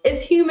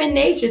 it's human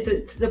nature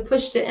to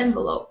push the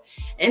envelope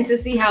and to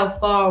see how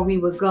far we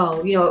would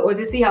go, or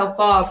to see how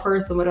far a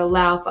person would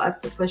allow for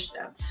us to push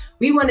them.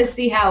 We want to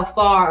see how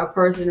far a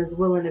person is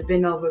willing to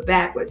bend over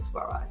backwards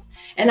for us.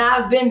 And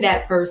I've been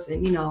that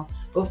person,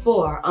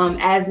 before.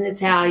 As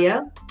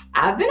Natalia,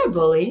 I've been a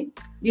bully.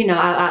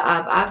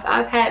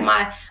 I've had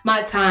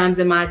my times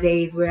and my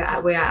days where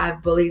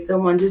I've bullied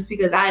someone just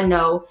because I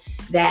know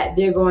that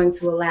they're going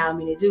to allow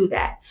me to do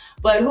that.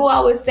 But who I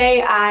would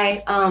say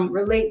I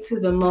relate to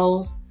the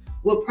most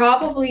would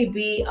probably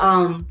be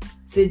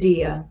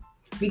Sadia,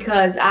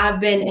 because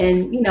I've been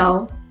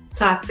in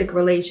toxic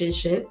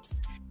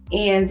relationships,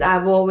 and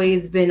I've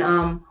always been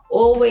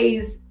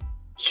always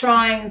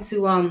trying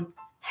to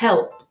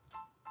help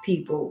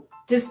people,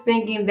 just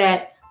thinking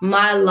that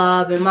my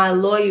love and my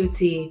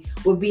loyalty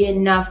would be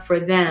enough for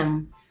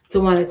them to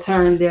want to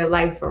turn their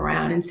life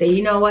around and say,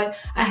 you know what,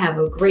 I have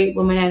a great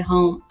woman at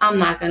home. I'm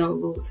not going to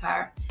lose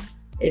her.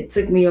 It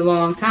took me a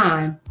long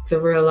time to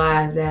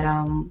realize that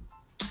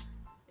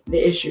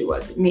the issue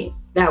wasn't me.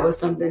 That was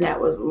something that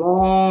was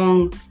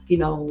long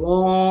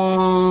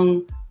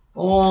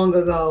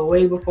ago,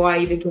 way before I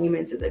even came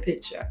into the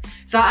picture.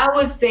 So I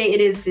would say it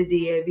is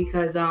Sadia,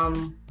 because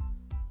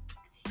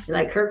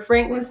like Kirk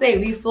Franklin would say,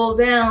 we fall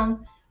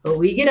down, but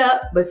we get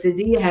up. But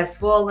Sadia has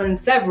fallen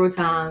several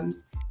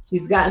times.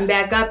 She's gotten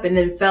back up and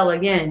then fell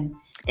again.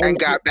 And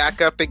got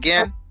back up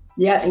again?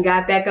 Yeah, and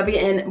got back up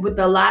again. And with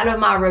a lot of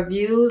my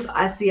reviews,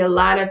 I see a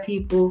lot of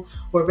people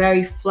were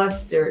very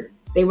flustered.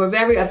 They were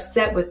very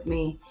upset with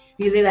me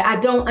because they're like, I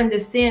don't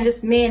understand,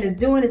 this man is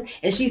doing this,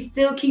 and she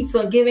still keeps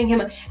on giving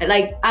him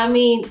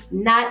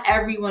not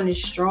everyone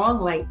is strong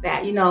like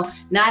that.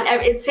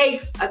 It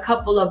takes a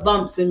couple of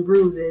bumps and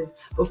bruises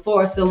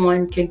before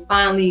someone can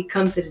finally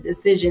come to the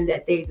decision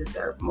that they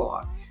deserve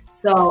more.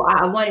 So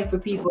I wanted for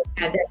people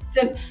to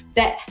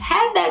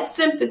have that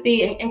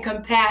sympathy and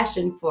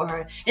compassion for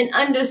her, and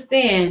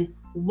understand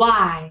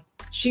why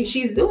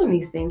she's doing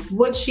these things,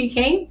 what she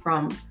came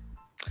from.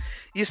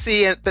 You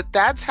see, but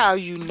that's how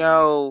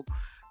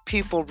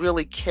people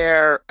really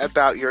care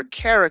about your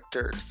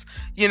characters.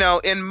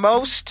 In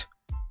most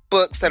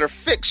books that are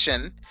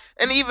fiction,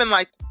 and even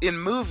like in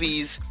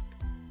movies,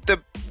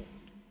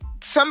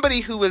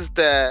 somebody who is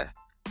the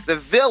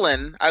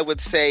villain, I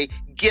would say,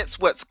 gets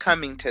what's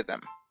coming to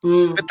them.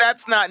 But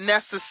that's not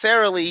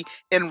necessarily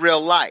in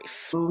real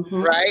life,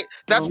 right?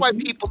 That's why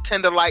people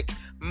tend to like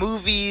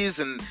movies,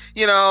 and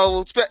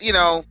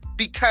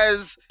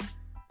because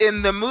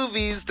in the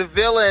movies the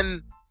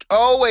villain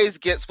always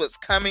gets what's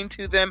coming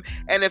to them.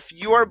 And if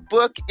your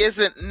book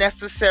isn't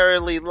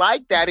necessarily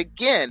like that,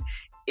 again,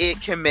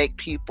 it can make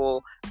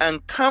people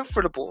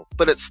uncomfortable,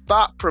 but it's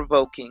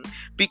thought-provoking,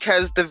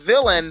 because the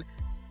villain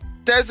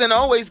doesn't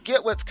always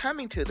get what's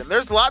coming to them.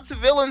 There's lots of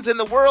villains in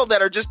the world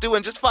that are just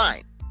doing just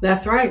fine.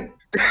 That's right.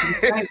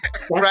 That's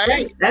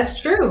right. That's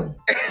true.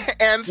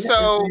 And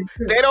so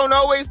they don't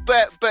always,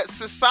 but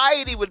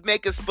society would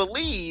make us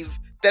believe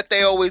that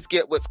they always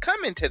get what's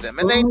coming to them.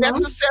 And they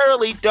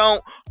necessarily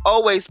don't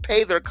always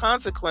pay their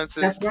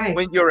consequences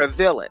when you're a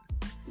villain.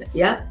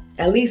 Yeah.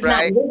 At least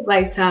not in this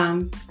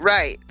lifetime.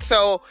 Right.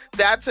 So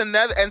that's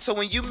another. And so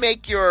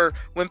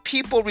when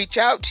people reach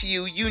out to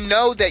you,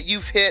 that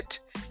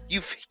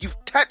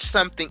you've touched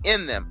something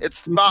in them.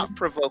 It's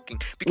thought-provoking,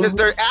 because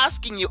they're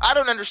asking you, I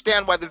don't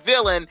understand why the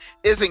villain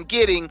isn't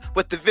getting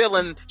what the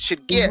villain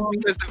should get,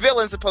 because the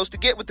villain's supposed to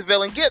get what the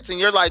villain gets. And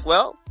you're like,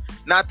 well,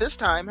 not this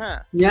time, huh?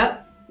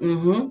 Yep.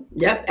 Mm-hmm.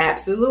 Yep,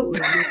 absolutely.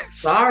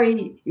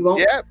 Sorry, you won't.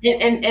 Yep.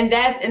 And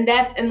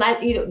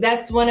like,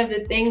 that's one of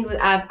the things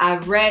that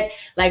I've read.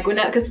 Like when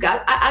because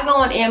I go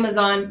on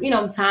Amazon,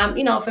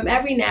 from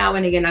every now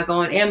and again I go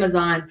on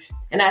Amazon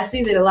and I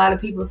see that a lot of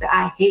people say,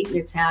 I hate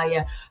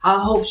Natalia. I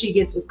hope she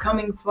gets what's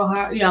coming for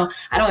her.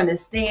 I don't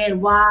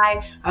understand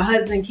why her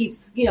husband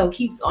keeps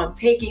on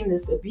taking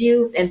this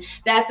abuse. And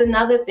that's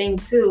another thing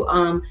too.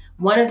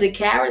 One of the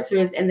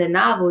characters in the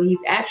novel,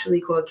 he's actually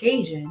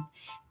Caucasian.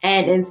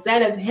 And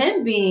instead of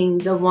him being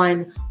the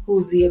one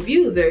who's the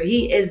abuser,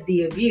 he is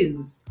the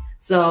abused.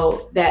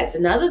 So that's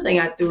another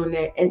thing I threw in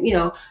there. And,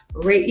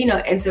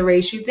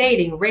 interracial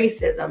dating,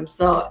 racism.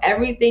 So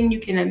everything you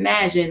can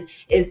imagine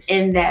is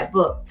in that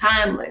book.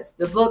 Timeless.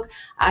 The book,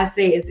 I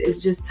say,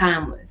 is just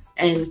timeless.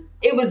 And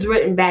it was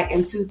written back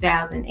in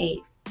 2008.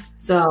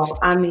 So,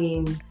 I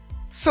mean...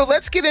 So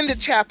let's get into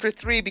chapter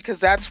 3, because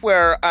that's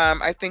where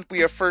I think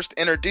we are first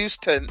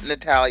introduced to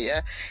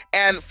Natalia.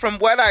 And from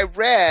what I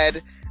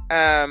read...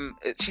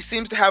 she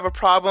seems to have a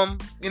problem.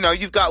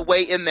 You've got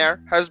weight in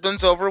there.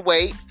 Husband's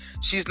overweight.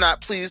 She's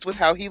not pleased with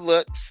how he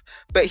looks,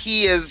 but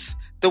he is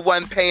the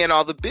one paying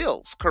all the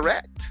bills,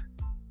 correct?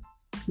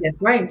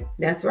 That's right.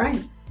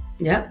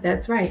 Yep,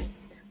 that's right.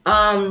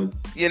 And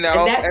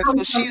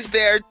so she's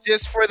there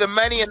just for the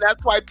money, and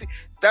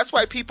that's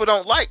why people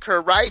don't like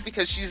her, right?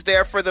 Because she's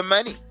there for the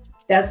money.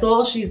 That's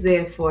all she's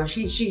there for.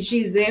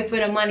 She's there for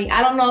the money.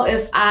 I don't know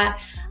if I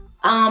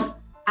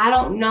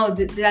don't know.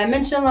 Did I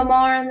mention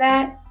Lamar in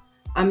that?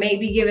 I may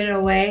be giving it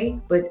away,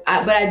 but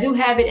I do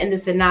have it in the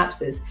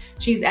synopsis.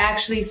 She's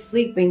actually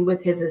sleeping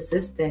with his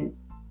assistant,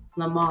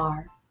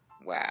 Lamar.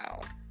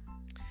 Wow.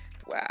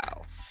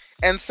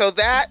 And so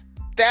that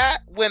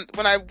when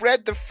I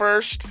read the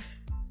first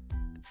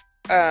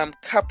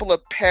couple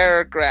of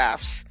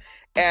paragraphs,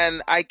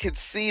 and I could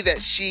see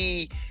that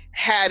she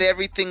had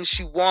everything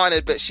she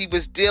wanted, but she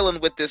was dealing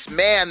with this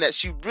man that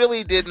she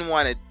really didn't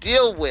want to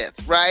deal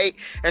with, right?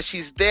 And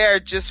she's there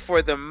just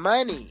for the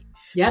money.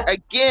 Yeah.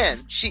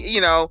 Again,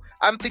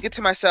 I'm thinking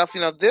to myself,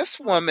 this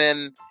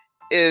woman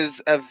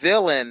is a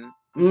villain.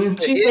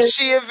 Is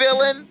she a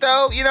villain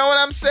though? You know what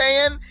I'm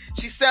saying?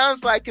 She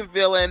sounds like a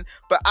villain,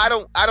 but I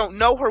don't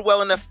know her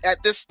well enough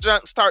at this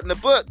start in the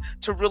book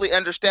to really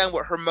understand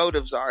what her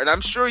motives are. And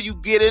I'm sure you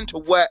get into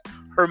what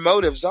her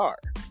motives are.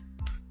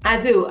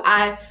 I do.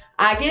 I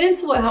get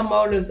into what her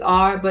motives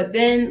are, but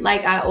then,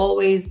 like I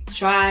always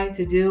try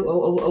to do,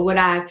 or what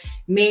I've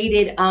made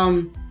it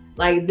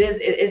like this,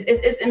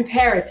 it's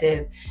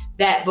imperative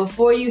that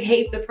before you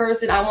hate the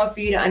person, I want for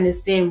you to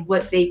understand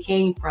what they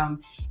came from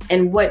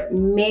and what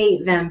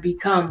made them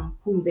become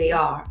who they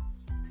are.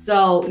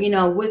 So,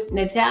 with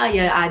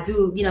Natalia, I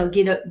do,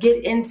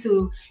 get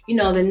into,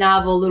 the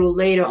novel a little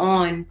later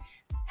on,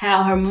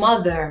 how her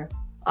mother,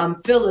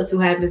 Phyllis, who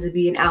happens to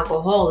be an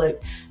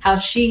alcoholic, how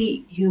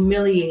she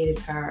humiliated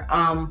her,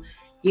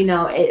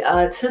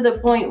 to the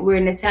point where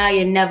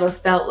Natalia never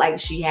felt like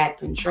she had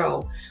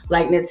control.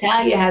 Like,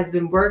 Natalia has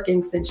been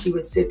working since she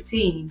was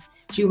 15.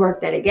 She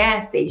worked at a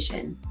gas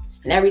station.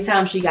 And every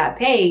time she got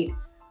paid,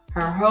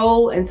 her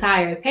whole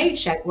entire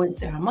paycheck went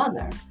to her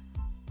mother.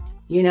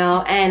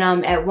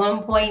 And at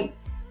one point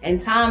in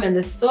time in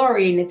the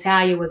story,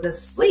 Natalia was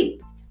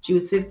asleep. She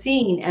was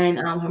 15, and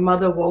her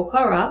mother woke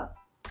her up.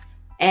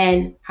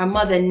 And her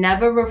mother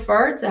never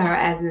referred to her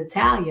as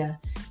Natalia.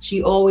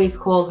 She always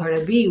called her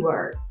the B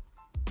word.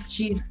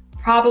 She's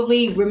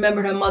probably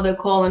remembered her mother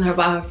calling her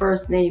by her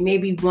first name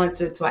maybe once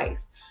or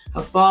twice.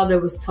 Her father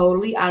was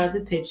totally out of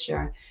the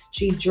picture.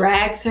 She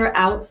drags her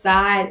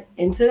outside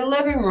into the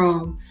living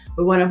room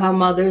where one of her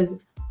mother's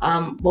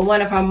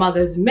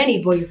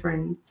many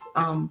boyfriends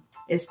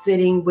is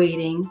sitting,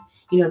 waiting.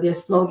 They're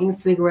smoking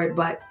cigarette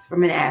butts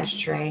from an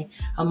ashtray.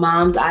 Her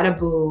mom's out of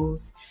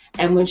booze.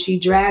 And when she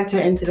dragged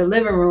her into the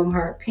living room,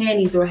 her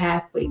panties were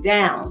halfway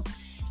down.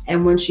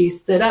 And when she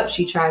stood up,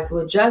 she tried to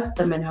adjust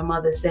them. And her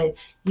mother said,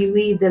 "You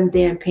leave them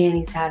damn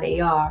panties how they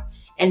are,"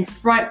 in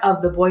front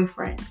of the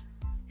boyfriend.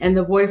 And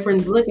the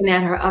boyfriend's looking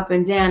at her up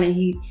and down. And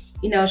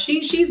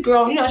she's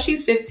grown,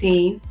 she's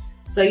 15.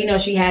 So,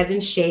 she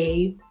hasn't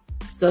shaved.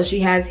 So she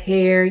has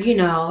hair,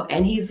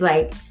 and he's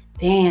like,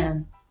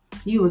 "Damn,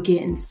 you were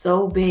getting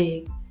so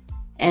big."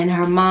 And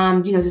her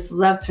mom, just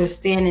left her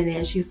standing there.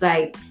 And she's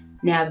like,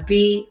 "Now,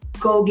 B,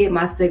 go get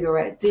my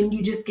cigarettes. Didn't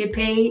you just get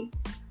paid?"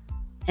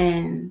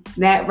 And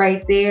that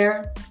right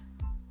there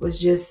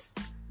was just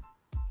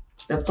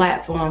the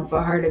platform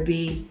for her to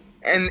be.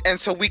 And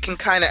so we can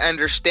kind of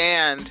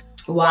understand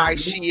why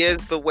she is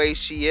the way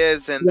she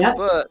is in the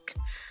book.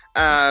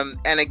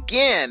 And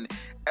again,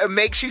 it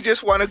makes you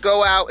just want to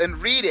go out and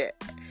read it.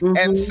 Mm-hmm.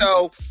 And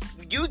so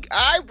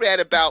I read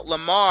about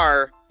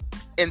Lamar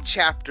in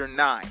chapter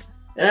 9.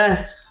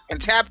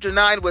 And chapter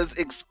 9 was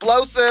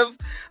explosive.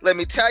 Let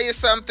me tell you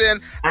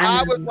something.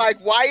 I was like,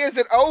 why is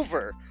it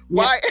over?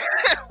 Why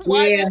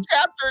is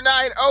chapter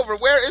 9 over?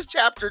 Where is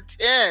chapter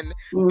 10?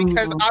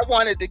 Because I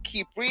wanted to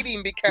keep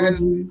reading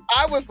because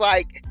I was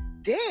like,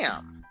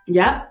 damn.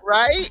 Yep.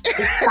 Right?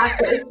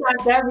 It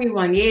shocked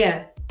everyone.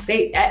 Yeah.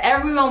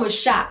 Everyone was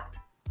shocked.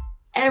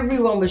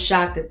 Everyone was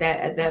shocked at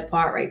that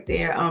part right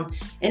there. And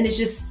it's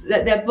just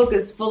that book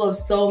is full of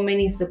so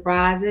many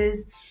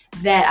surprises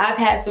that I've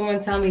had someone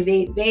tell me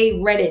they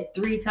read it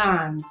 3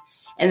 times,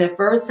 and the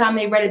first time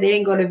they read it, they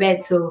didn't go to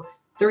bed till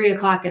 3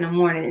 o'clock in the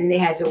morning, and they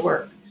had to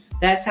work.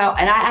 That's how.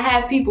 And I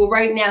have people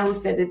right now who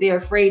said that they're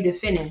afraid to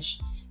finish.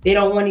 They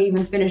don't want to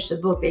even finish the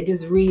book. They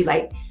just read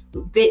like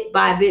bit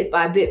by bit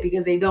by bit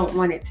because they don't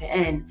want it to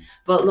end.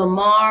 But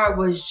Lamar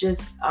was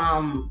just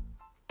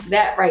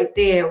that right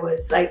there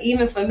was like,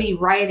 even for me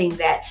writing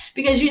that,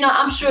 because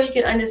I'm sure you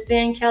can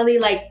understand, Kelly,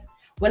 like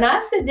when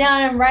I sit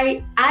down and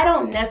write, I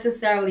don't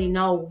necessarily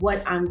know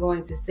what I'm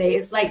going to say.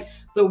 It's like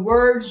the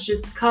words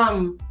just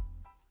come.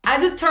 I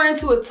just turn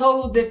into a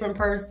total different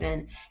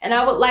person. And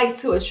I would like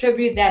to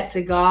attribute that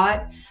to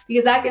God,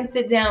 because I can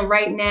sit down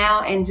right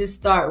now and just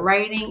start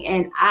writing,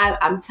 and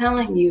I'm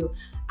telling you,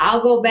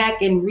 I'll go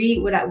back and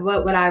read what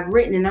I've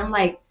written, and I'm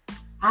like,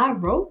 I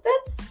wrote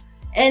this?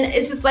 And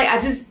it's just like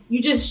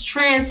you just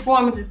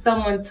transform into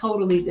someone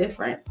totally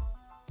different.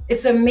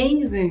 It's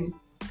amazing.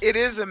 It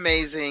is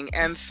amazing.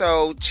 And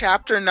so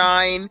chapter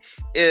 9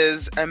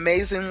 is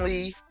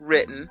amazingly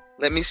written.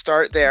 Let me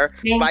start there.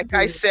 Like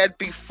I said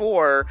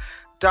before,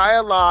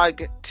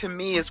 dialogue to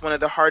me is one of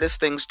the hardest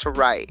things to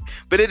write,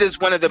 but it is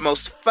one of the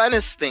most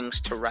funnest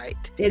things to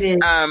write. It is.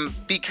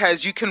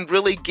 Because you can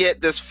really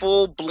get this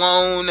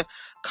full-blown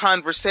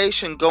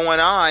conversation going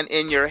on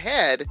in your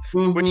head,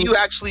 where you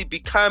actually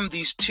become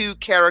these two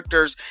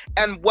characters,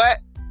 and what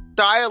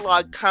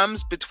dialogue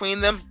comes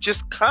between them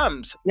just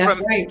comes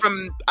from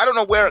I don't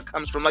know where it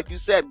comes from, like you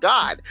said,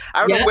 God. I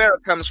don't know where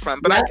it comes from,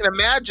 but I can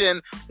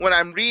imagine when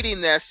I'm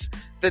reading this,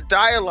 the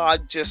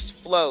dialogue just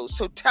flows.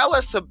 So tell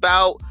us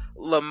about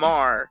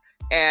Lamar,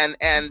 and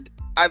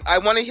I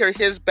want to hear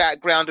his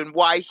background and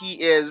why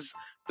he is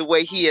the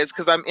way he is,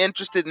 because I'm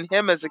interested in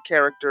him as a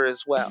character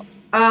as well.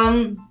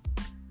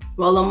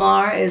 Well,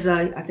 Lamar is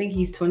I think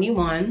he's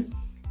 21.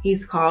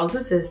 He's Carl's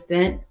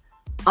assistant.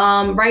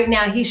 Right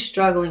now he's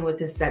struggling with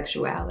his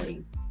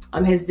sexuality.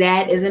 His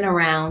dad isn't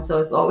around, so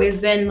it's always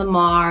been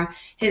Lamar,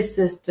 his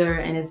sister,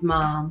 and his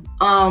mom.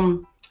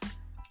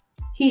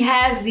 He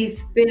has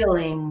these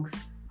feelings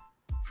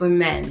for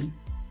men.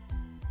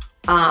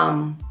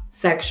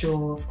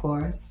 Sexual, of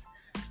course.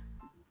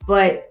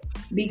 But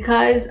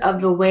because of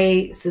the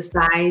way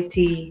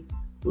society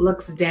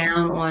looks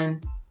down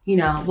on,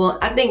 well,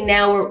 I think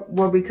now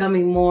we're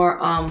becoming more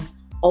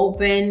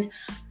open,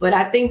 but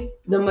I think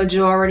the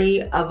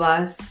majority of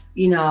us,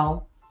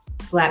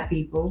 Black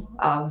people,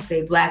 I would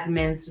say Black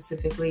men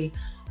specifically,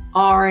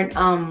 aren't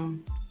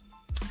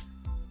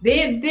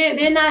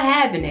they're not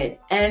having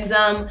it. And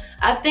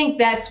I think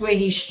that's where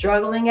he's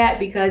struggling at,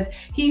 because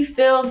he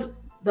feels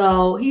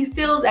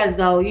as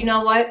though, you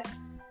know what?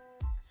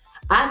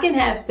 I can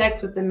have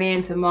sex with the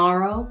man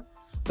tomorrow,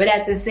 but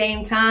at the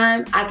same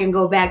time, I can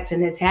go back to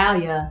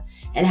Natalia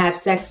and have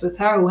sex with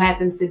her, who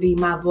happens to be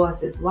my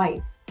boss's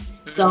wife.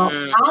 So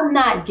I'm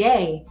not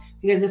gay,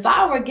 because if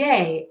I were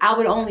gay, I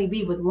would only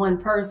be with one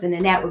person,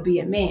 and that would be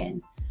a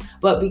man.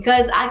 But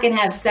because I can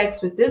have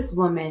sex with this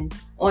woman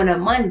on a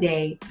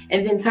Monday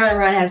and then turn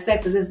around and have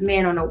sex with this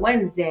man on a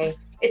Wednesday,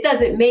 it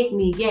doesn't make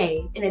me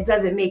gay, and it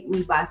doesn't make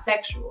me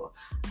bisexual.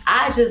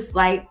 I just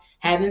like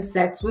having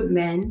sex with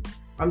men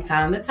from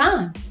time to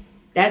time.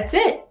 That's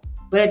it.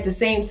 But at the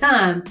same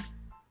time,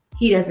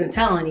 he doesn't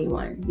tell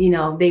anyone.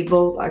 They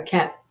both are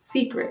kept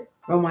secret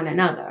from one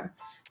another.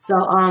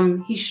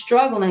 So he's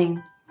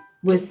struggling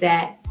with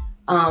that.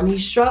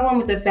 He's struggling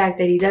with the fact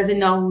that he doesn't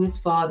know who his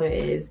father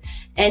is.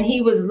 And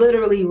he was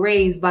literally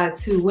raised by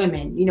 2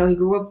 women. He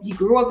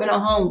grew up in a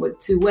home with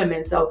 2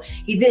 women. So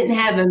he didn't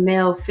have a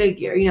male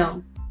figure,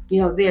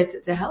 there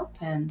to help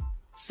him.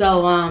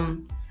 So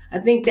I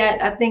think that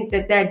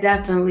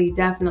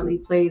definitely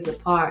plays a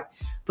part.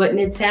 But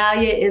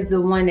Natalia is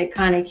the one that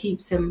kind of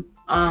keeps him,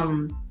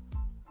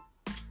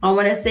 I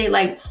want to say,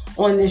 like,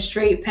 on the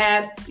straight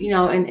path,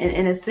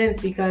 in a sense,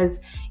 because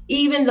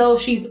even though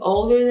she's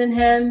older than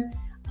him,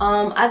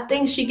 I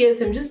think she gives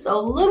him just a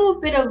little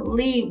bit of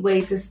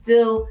leeway to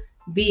still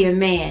be a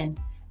man,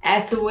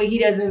 as to where he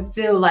doesn't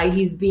feel like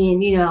he's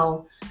being,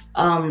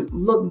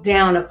 looked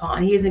down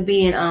upon. He isn't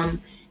being,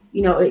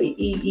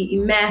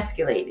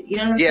 emasculated. You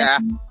know what I'm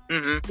saying?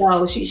 Mm-hmm.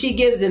 So she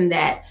gives him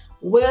that.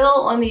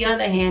 Will, on the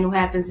other hand, who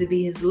happens to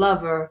be his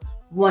lover,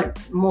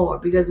 wants more,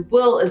 because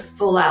Will is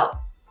full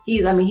out.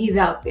 He's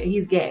out there.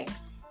 He's gay.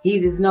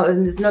 There's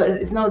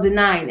no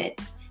denying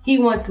it. He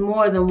wants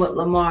more than what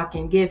Lamar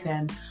can give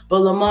him,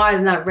 but Lamar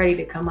is not ready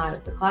to come out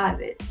of the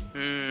closet.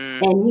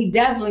 And he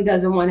definitely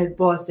doesn't want his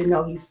boss to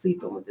know he's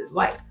sleeping with his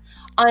wife,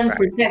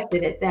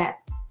 unprotected at that.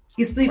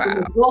 He's sleeping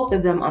with both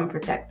of them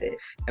unprotected.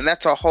 And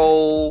that's a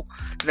whole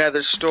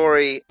nother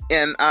story,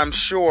 and I'm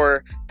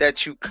sure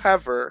that you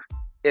cover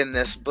in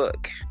this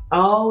book.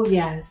 Oh,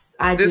 yes.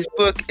 This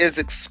book is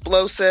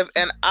explosive,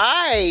 and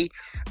I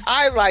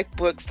like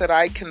books that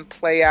I can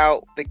play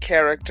out the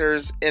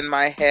characters in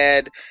my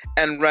head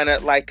and run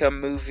it like a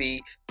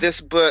movie.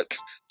 This book,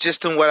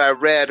 just in what I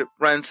read,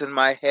 runs in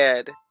my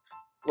head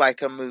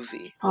like a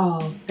movie.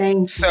 Oh, thank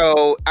you.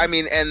 So, I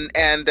mean,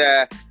 and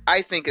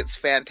I think it's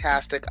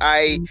fantastic.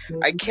 I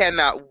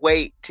cannot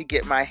wait to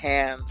get my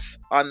hands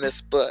on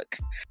this book.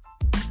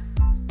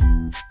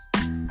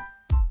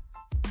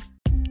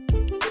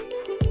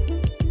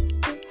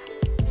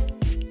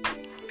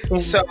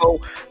 So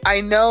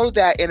I know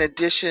that in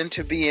addition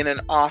to being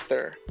an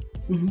author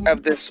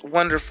of this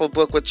wonderful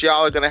book, which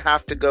y'all are going to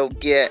have to go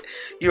get,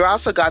 you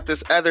also got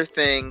this other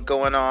thing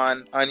going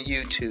on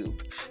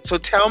YouTube. So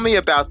tell me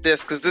about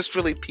this, because this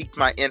really piqued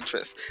my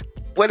interest.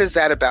 What is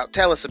that about?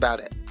 Tell us about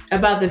it.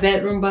 About the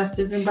bedroom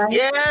busters and bites?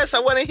 Yes, I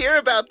want to hear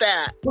about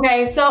that.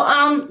 Okay,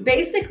 so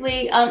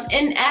basically,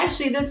 and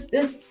actually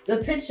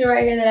the picture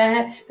right here that I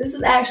have, this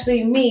is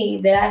actually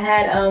me that I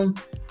had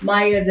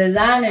my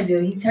designer do.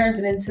 He turned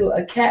it into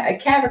a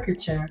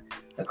caricature,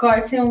 a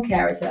cartoon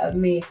character of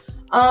me.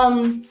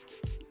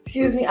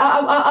 Excuse me.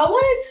 I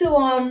wanted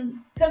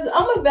to because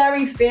I'm a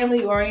very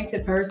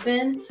family-oriented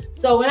person.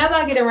 So whenever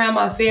I get around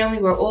my family,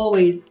 we're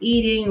always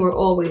eating, we're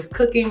always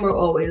cooking, we're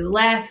always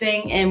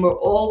laughing, and we're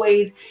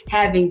always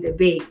having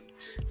debates.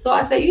 So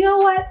I said, you know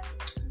what?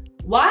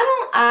 Why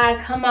don't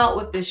I come out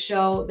with the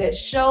show that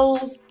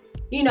shows,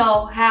 you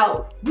know,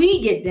 how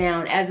we get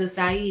down as a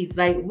Saids,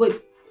 like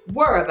what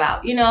we're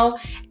about, you know?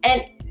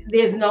 And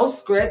there's no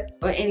script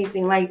or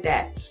anything like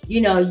that.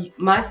 You know,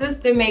 my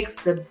sister makes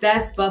the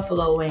best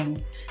buffalo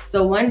wings.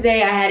 So one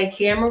day I had a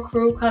camera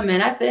crew come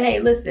in. I said, hey,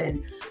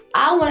 listen,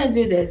 I want to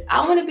do this.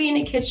 I want to be in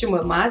the kitchen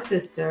with my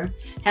sister,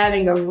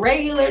 having a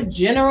regular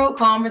general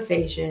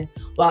conversation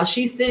while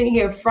she's sitting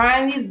here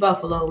frying these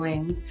buffalo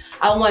wings.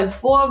 I want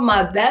 4 of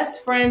my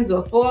best friends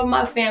or 4 of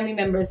my family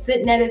members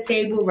sitting at a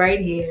table right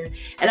here.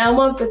 And I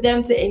want for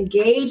them to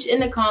engage in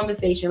the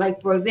conversation.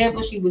 Like, for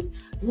example, she was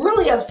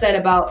really upset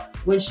about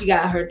when she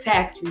got her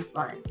tax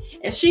refund.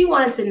 And she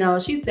wanted to know,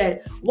 she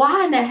said,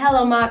 why in the hell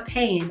am I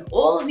paying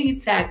all of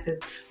these taxes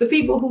for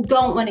people who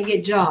don't want to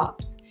get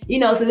jobs? You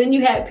know, so then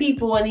you had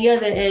people on the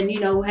other end, you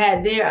know,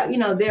 had their, you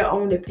know, their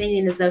own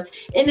opinion and stuff.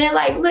 And they're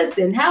like,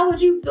 listen, how would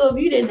you feel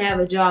if you didn't have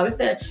a job? It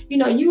said, you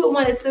know, you would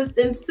want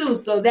assistance too.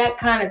 So that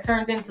kind of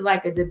turned into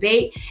like a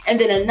debate. And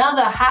then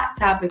another hot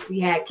topic we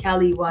had,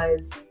 Kelly,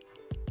 was,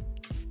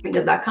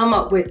 because I come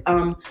up with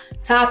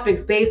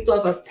topics based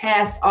off of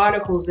past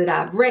articles that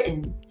I've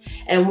written.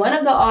 And one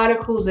of the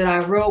articles that I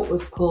wrote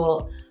was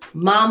called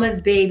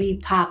Mama's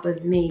Baby,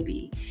 Papa's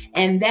Maybe.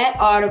 And that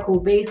article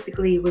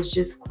basically was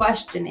just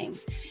questioning,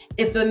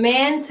 if a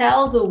man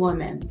tells a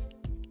woman,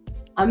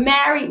 a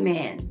married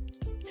man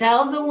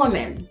tells a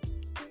woman,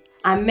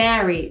 I'm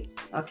married,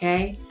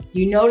 okay?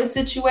 You know the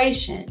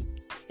situation.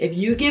 If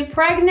you get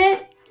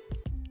pregnant,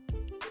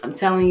 I'm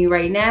telling you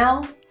right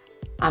now,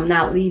 I'm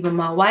not leaving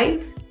my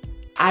wife.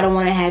 I don't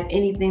want to have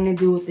anything to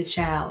do with the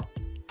child.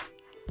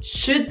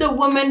 Should the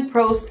woman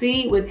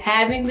proceed with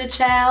having the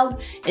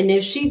child? And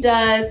if she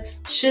does,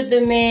 should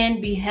the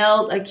man be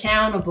held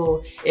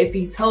accountable if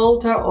he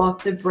told her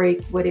off the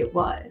break what it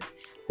was?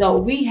 So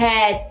we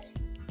had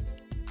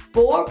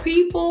 4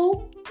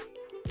 people,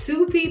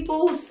 2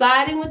 people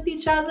siding with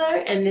each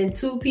other, and then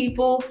 2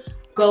 people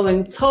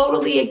going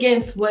totally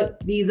against what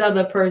these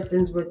other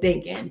persons were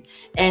thinking.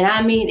 And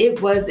I mean,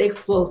 it was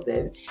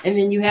explosive. And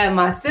then you have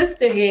my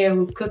sister here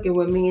who's cooking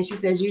with me, and she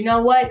says, you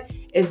know what?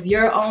 It's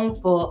your own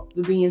fault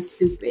for being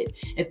stupid.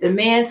 If the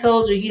man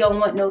told you don't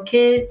want no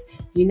kids,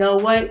 you know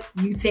what?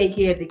 You take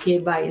care of the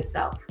kid by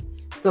yourself.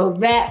 So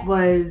that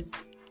was,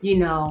 you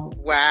know.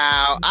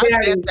 Wow. I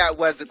bet that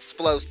was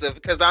explosive,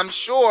 because I'm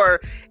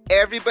sure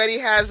everybody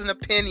has an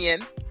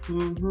opinion.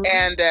 Mm-hmm.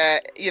 And,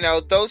 you know,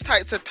 those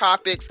types of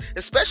topics,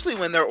 especially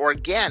when they're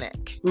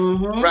organic,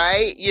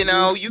 right? You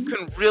know, you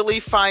can really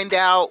find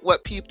out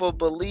what people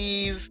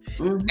believe,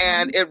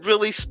 and it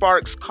really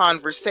sparks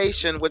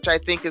conversation, which I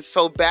think is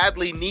so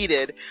badly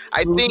needed.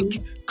 I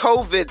think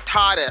COVID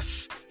taught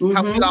us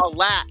how we all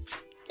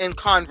lacked in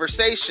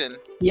conversation.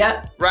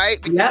 Yep.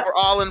 Right? Because we're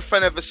all in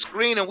front of a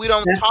screen and we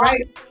don't talk.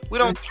 Right. We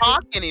don't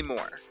talk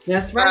anymore.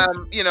 That's right.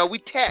 You know, we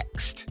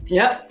text.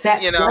 Yep.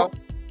 Text. You know,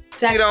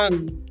 text. You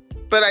don't.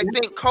 But I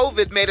think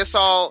COVID made us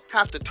all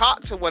have to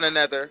talk to one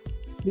another.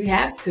 We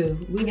have to.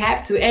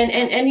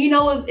 And you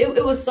know,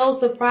 it was so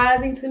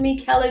surprising to me,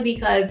 Kelly,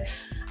 because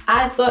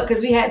I thought,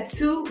 because we had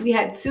two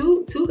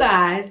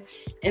guys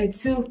and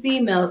 2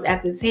 females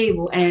at the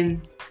table,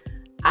 and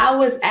I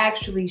was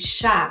actually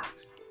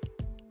shocked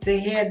to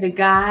hear the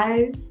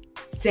guys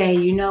say,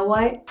 you know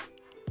what?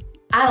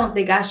 I don't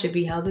think I should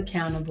be held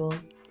accountable.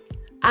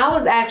 I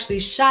was actually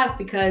shocked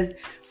because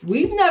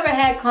we've never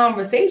had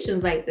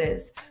conversations like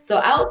this. So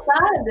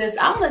outside of this,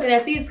 I'm looking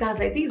at these guys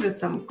like, these are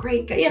some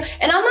great guys. Yeah.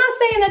 And I'm not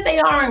saying that they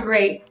aren't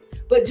great,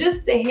 but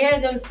just to hear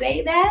them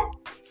say that,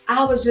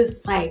 I was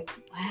just like,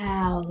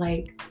 wow,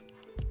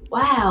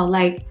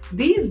 like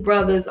these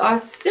brothers are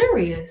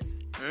serious.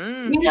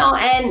 You know,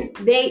 and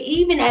they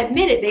even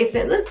admitted, they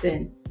said,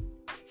 listen,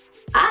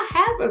 I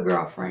have a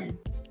girlfriend.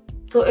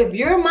 So if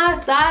you're my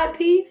side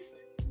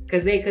piece,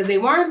 because they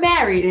weren't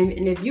married,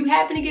 and if you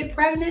happen to get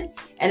pregnant,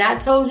 and I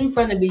told you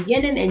from the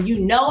beginning, and you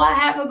know I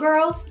have a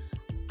girl,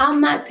 I'm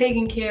not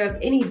taking care of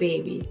any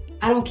baby.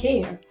 I don't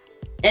care.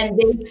 And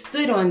they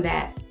stood on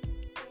that.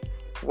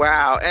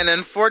 Wow. And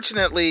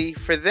unfortunately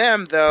for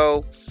them,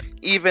 though,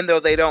 even though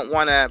they don't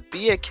want to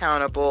be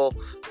accountable,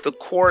 the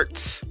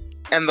courts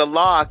and the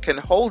law can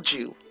hold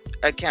you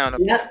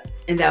accountable. Yep.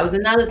 And that was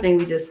another thing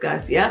we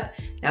discussed. Yep.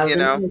 That was You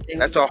know, another thing.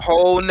 that's a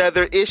whole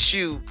nother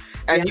issue.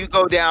 And Yep.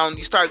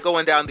 you start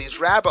going down these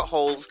rabbit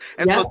holes.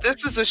 And so Yep.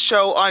 this is a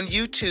show on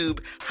YouTube.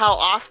 How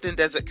often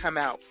does it come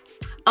out?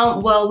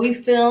 Well, we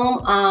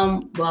film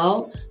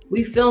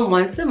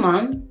once a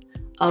month.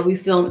 We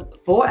film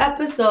 4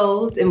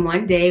 episodes in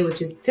one day,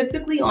 which is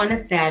typically on a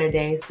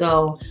Saturday.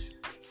 So,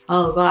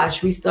 oh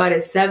gosh, we start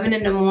at 7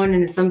 in the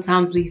morning, and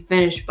sometimes we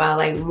finish by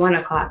like 1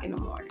 o'clock in the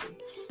morning.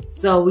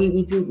 So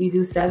we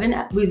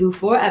do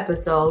 4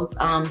 episodes.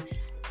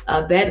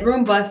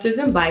 Bedroom busters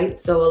and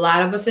bites. So a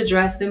lot of us are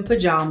dressed in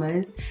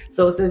pajamas.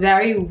 So it's a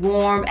very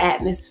warm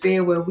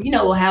atmosphere where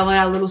we'll have on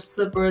our little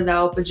slippers,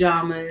 our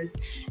pajamas,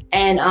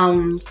 and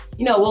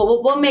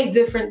we'll make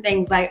different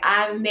things. Like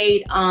I've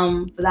made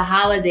for the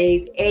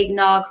holidays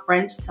eggnog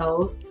French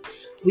toast.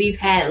 We've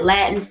had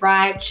Latin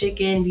fried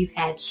chicken. We've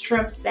had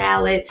shrimp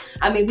salad.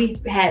 I mean,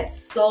 we've had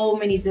so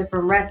many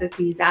different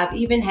recipes. I've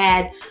even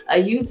had a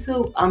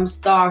YouTube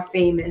star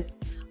famous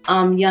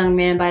young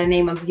man by the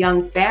name of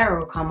Young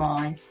Pharaoh come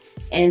on.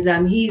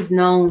 And he's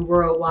known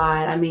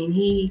worldwide. I mean,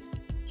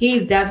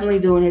 he's definitely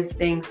doing his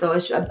thing. So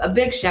it's a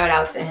big shout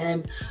out to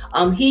him.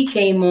 He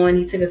came on,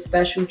 he took a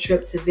special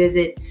trip to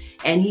visit,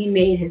 and he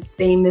made his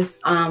famous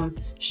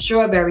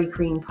strawberry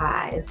cream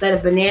pie. Instead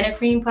of banana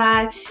cream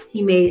pie,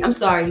 he made,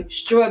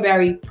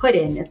 strawberry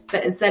pudding.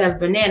 Instead of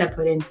banana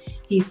pudding,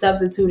 he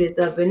substituted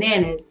the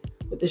bananas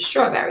with the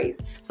strawberries.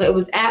 So it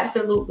was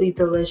absolutely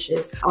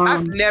delicious.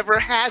 I've never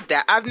had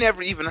that. I've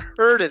never even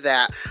heard of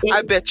that.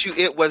 I bet you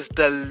it was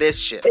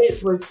delicious.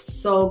 It was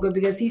so good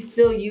because he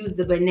still used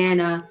the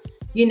banana,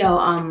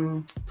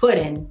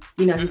 pudding.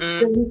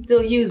 He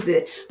still used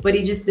it, but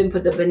he just didn't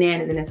put the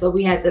bananas in it. So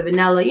we had the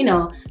vanilla,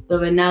 the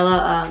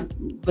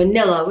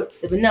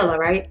vanilla,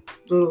 right?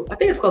 I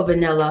think it's called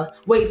vanilla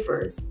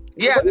wafers.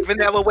 Yeah, the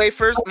vanilla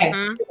wafers. Okay.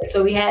 Mm-hmm.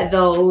 So we had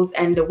those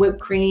and the whipped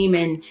cream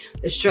and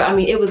the straw. I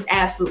mean, it was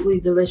absolutely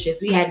delicious.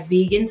 We had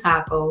vegan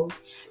tacos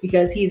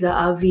because he's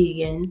a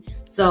vegan.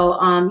 So,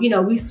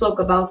 we spoke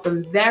about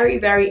some very,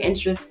 very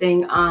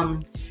interesting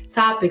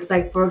topics.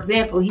 Like, for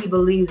example, he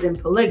believes in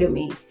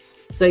polygamy.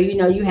 So,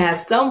 you have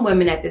some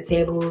women at the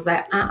table who's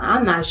like,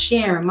 I'm not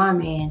sharing my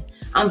man.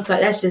 I'm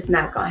sorry, that's just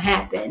not going to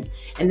happen.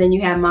 And then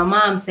you have my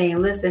mom saying,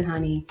 listen,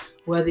 honey,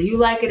 whether you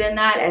like it or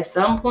not, at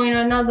some point or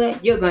another,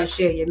 you're going to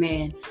share your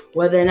man.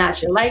 Whether or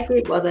not you like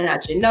it, whether or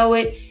not you know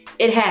it,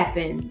 it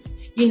happens.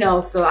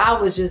 So I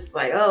was just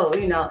like,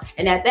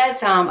 and at that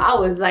time I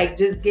was like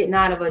just getting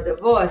out of a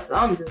divorce. So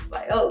I'm just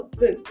like, oh,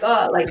 good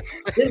God. Like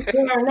this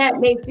and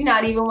that makes me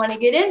not even want to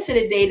get into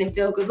the dating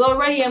field. Cause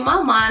already in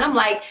my mind, I'm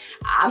like,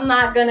 I'm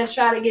not going to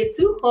try to get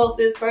too close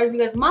to this person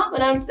because mama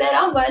done said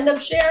I'm going to end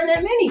up sharing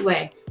them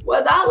anyway,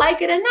 whether I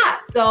like it or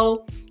not.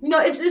 So,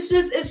 it's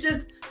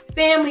just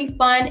family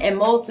fun. And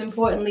most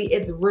importantly,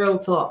 it's real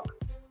talk,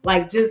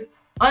 like just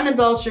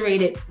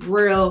unadulterated,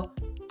 real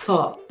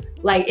talk.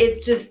 Like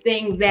it's just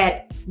things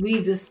that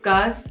we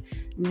discuss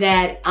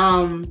that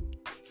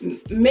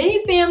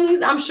many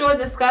families, I'm sure,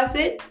 discuss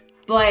it,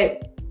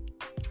 but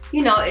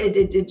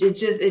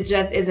it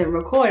just isn't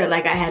recorded.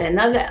 Like I had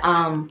another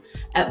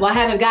I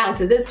haven't gotten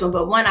to this one,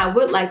 but one I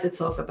would like to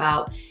talk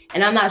about,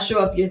 and I'm not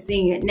sure if you're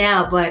seeing it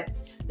now, but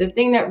the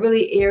thing that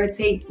really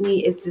irritates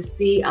me is to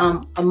see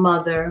a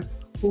mother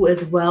who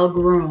is well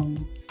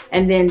groomed,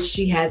 and then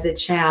she has a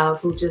child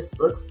who just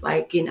looks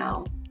like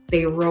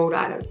they rolled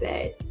out of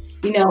bed.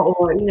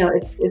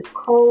 It's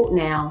cold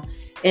now,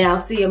 and I'll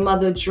see a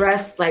mother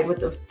dressed like with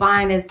the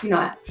finest,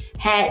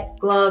 hat,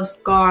 gloves,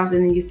 scarves,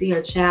 and then you see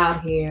her child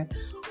here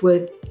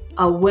with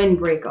a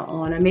windbreaker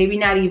on, or maybe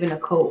not even a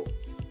coat.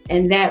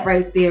 And that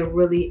right there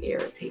really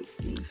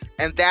irritates me.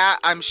 And that,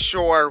 I'm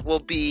sure, will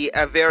be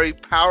a very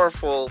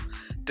powerful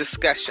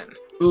discussion.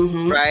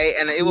 Mm-hmm. Right?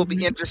 And it will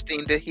be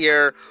interesting to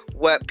hear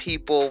what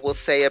people will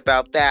say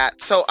about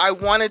that. So I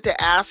wanted to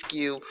ask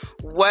you,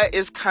 what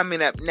is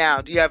coming up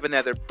now? Do you have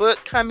another book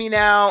coming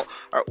out?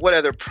 Or what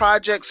other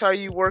projects are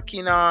you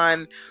working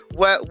on?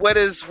 What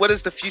does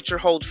the future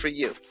hold for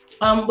you?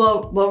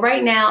 Well,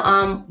 right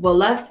now,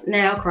 Lust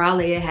Now, Cry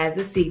Later has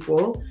a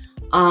sequel.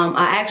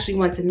 I actually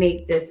want to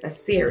make this a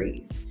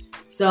series.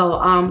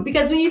 So,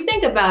 because when you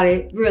think about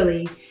it,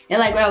 really, and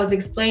like what I was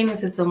explaining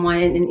to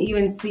someone and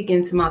even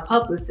speaking to my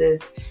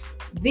publicist,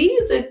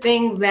 these are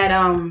things that,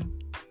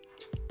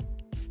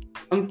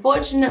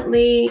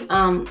 unfortunately,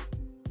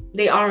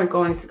 they aren't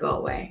going to go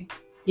away.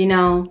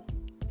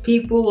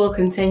 People will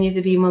continue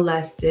to be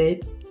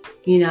molested.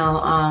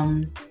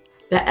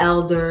 The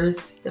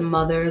elders, the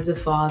mothers, the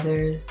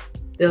fathers,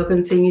 they'll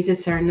continue to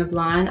turn a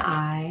blind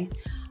eye.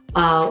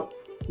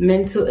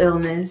 Mental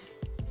illness,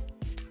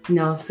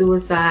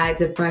 suicide,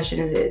 depression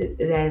is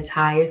at its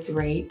highest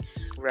rate.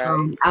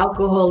 Right.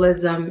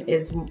 Alcoholism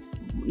is,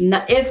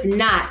 if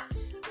not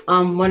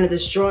one of the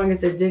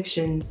strongest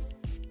addictions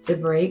to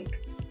break.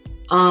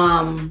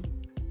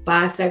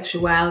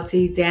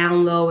 bisexuality,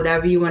 down low,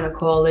 whatever you want to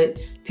call it.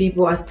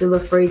 People are still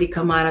afraid to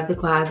come out of the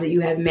closet.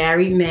 You have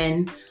married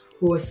men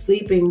who are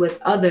sleeping with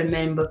other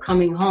men, but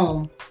coming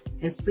home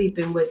and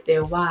sleeping with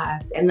their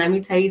wives. And let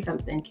me tell you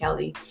something,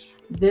 Kelly.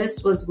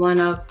 This was one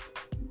of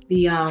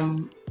the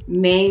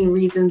main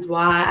reasons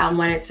why I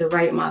wanted to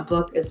write my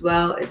book as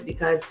well, is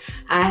because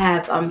I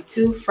have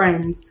two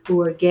friends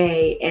who are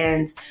gay,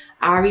 and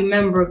I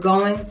remember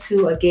going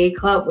to a gay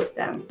club with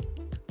them,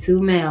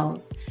 two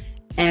males.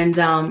 And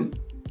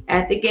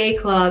at the gay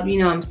club,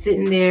 I'm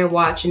sitting there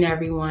watching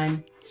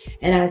everyone,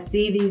 and I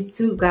see these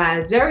two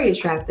guys, very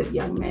attractive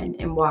young men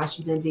in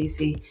Washington,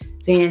 D.C.,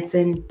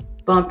 dancing,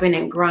 bumping,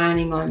 and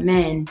grinding on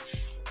men.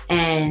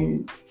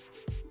 And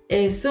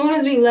as soon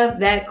as we left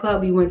that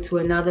club, we went to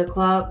another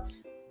club.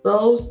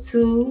 Those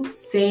two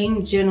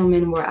same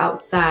gentlemen were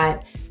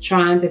outside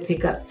trying to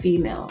pick up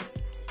females.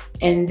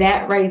 And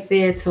that right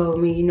there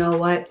told me, you know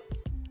what?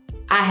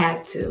 I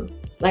have to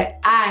write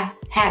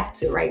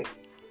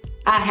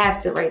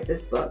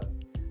this book.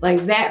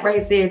 Like, that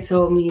right there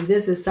told me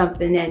this is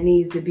something that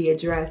needs to be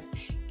addressed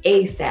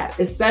ASAP.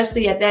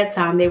 Especially at that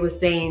time, they were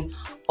saying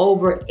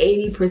over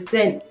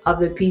 80%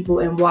 of the people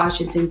in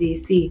Washington,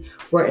 D.C.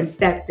 were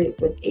infected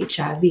with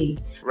HIV.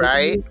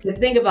 Right. To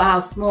think about how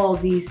small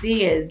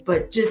D.C. is,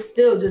 but just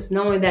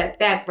knowing that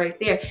fact right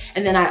there.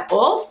 And then I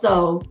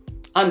also,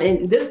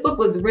 and this book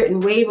was written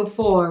way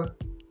before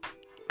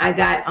I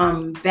got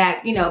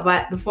back,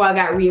 before I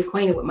got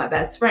reacquainted with my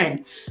best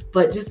friend.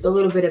 But just a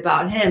little bit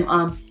about him.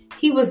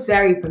 He was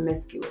very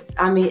promiscuous.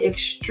 I mean,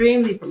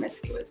 extremely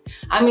promiscuous.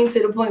 I mean, to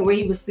the point where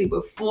he would sleep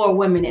with 4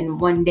 women in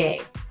one day.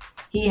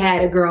 He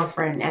had a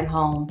girlfriend at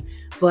home,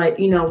 but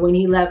when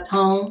he left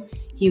home,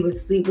 he would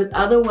sleep with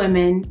other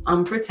women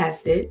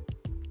unprotected,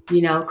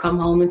 come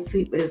home and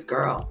sleep with his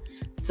girl.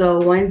 So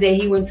one day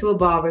he went to a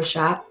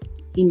barbershop.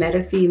 He met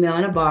a female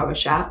in a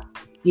barbershop.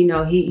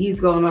 He's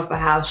going off of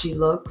how she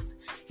looks.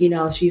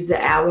 She's the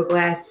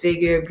hourglass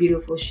figure,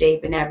 beautiful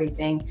shape and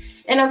everything.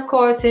 And of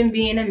course, him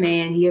being a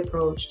man, he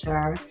approached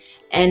her.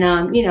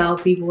 And,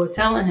 people were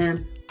telling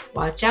him,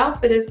 watch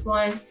out for this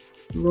one.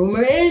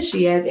 Rumor is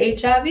she has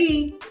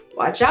HIV.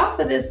 Watch out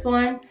for this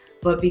one.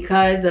 But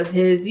because of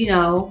his,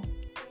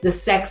 the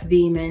sex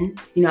demon,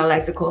 I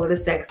like to call it a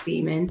sex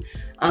demon,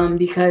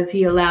 because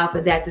he allowed for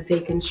that to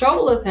take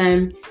control of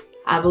him,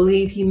 I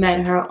believe he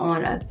met her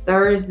on a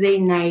Thursday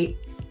night.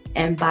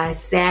 And by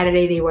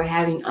Saturday, they were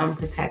having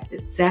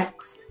unprotected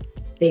sex.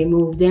 They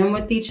moved in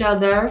with each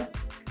other.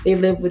 They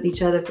lived with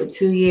each other for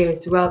 2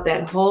 years. Throughout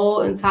that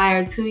whole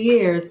entire 2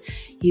 years,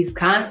 he's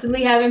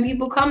constantly having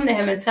people come to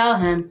him and tell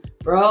him,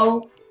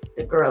 bro,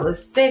 the girl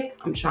is sick.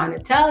 I'm trying to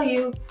tell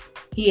you.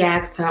 He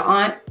asked her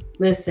aunt,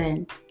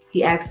 listen.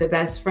 He asked her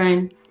best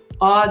friend,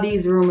 are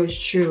these rumors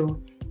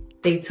true?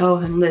 They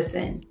told him,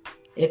 listen,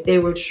 if they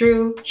were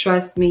true,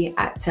 trust me,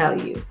 I'd tell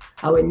you.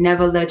 I would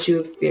never let you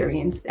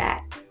experience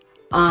that.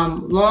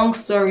 Long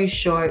story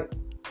short,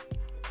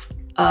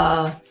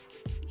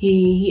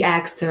 he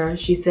asked her,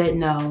 she said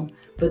no,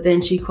 but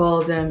then she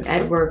called him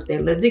at work. They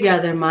lived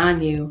together,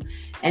 mind you.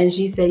 And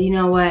she said, you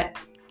know what?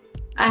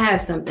 I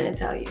have something to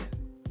tell you.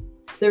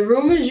 The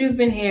rumors you've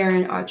been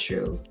hearing are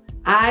true.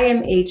 I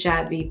am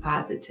HIV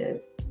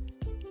positive.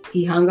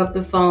 He hung up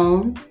the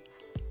phone,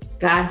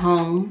 got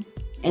home,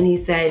 and he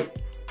said,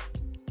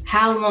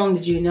 how long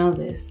did you know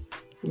this?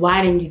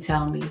 Why didn't you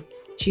tell me?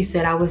 She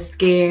said, I was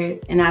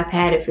scared, and I've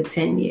had it for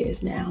 10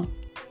 years now.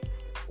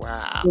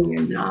 Wow.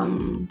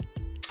 And,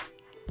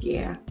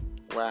 yeah.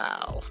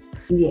 Wow.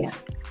 Yeah.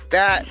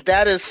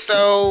 That is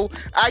so,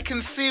 I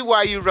can see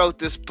why you wrote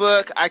this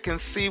book. I can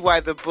see why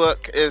the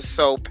book is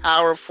so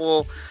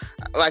powerful.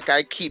 Like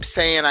I keep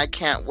saying, I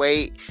can't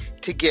wait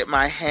to get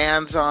my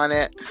hands on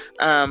it.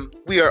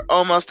 We are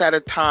almost out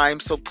of time,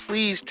 so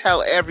please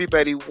tell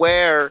everybody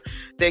where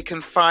they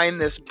can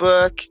find this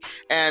book.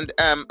 And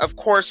of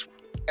course,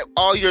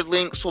 all your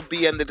links will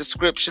be in the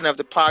description of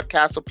the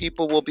podcast, so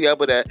people will be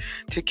able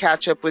to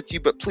catch up with you.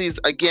 But please,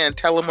 again,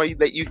 tell them where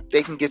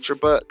they can get your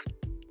book.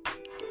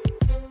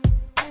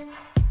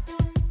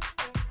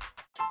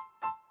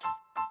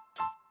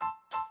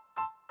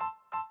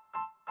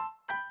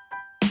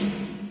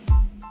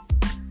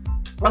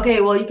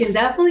 Okay, well, you can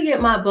definitely get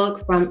my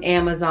book from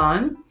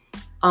Amazon.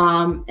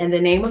 And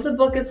the name of the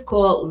book is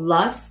called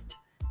Lust,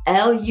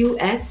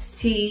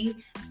 L-U-S-T,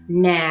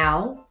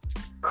 Now,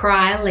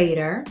 Cry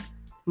Later.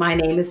 My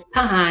name is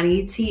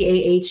Tahanee,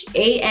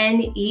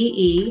 T-A-H-A-N-E-E.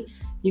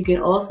 You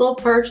can also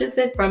purchase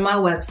it from my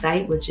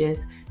website, which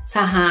is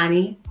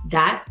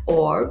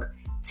tahanee.org,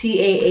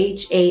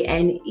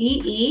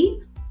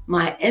 T-A-H-A-N-E-E.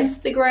 My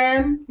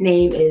Instagram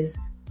name is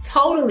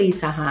Totally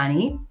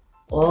Tahanee,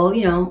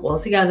 all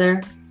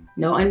together.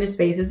 No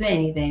underspaces or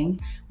anything.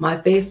 My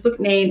Facebook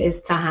name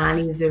is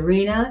Tahanee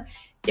Zarina.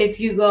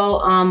 If you go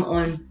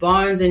on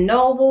Barnes and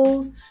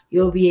Nobles,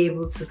 you'll be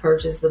able to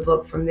purchase the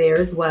book from there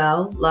as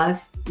well.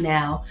 Lust,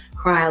 Now,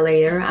 Cry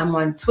Later. I'm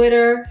on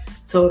Twitter,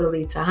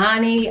 Totally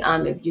Tahanee.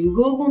 If you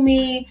Google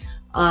me,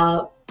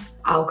 I'll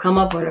come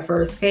up on the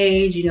first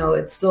page.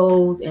 It's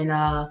sold in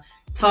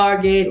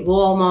Target,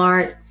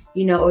 Walmart,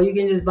 or you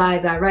can just buy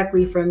it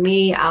directly from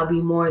me. I'll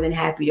be more than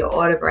happy to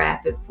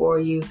autograph it for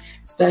you.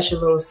 Special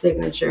little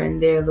signature in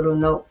there, little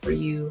note for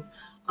you.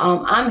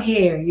 I'm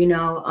here,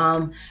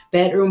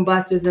 Bedroom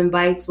Busters and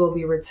Bites will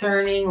be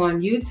returning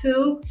on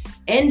YouTube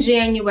in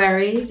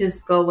January.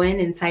 Just go in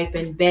and type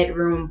in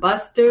Bedroom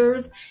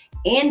Busters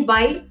and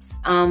Bites.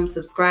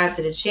 Subscribe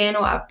to the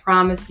channel. I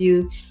promise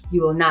you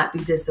will not be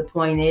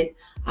disappointed.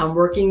 I'm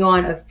working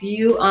on a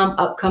few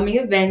upcoming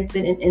events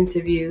and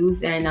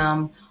interviews.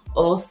 And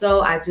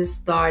also, I just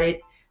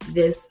started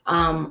this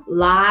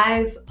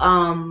live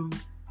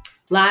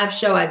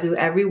show I do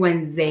every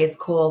Wednesday. It's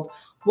called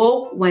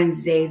Woke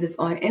Wednesdays. It's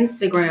on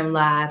Instagram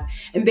Live.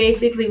 And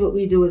basically what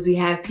we do is we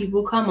have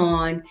people come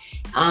on,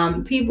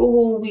 people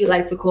who we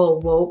like to call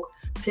woke,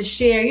 to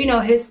share,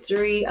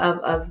 history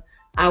of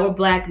our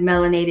Black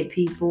melanated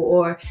people,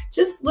 or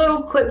just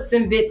little clips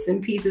and bits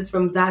and pieces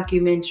from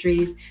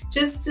documentaries,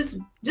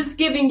 just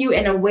giving you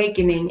an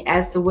awakening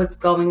as to what's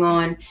going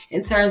on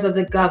in terms of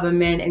the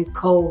government and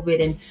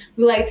COVID. And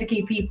we like to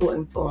keep people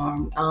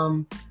informed.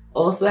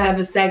 Also have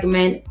a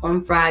segment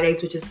on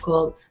Fridays, which is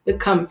called The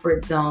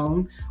Comfort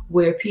Zone,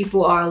 where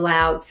people are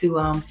allowed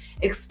to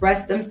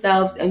express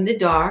themselves in the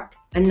dark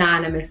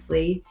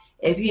anonymously.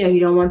 If you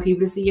don't want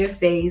people to see your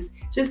face,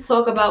 just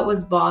talk about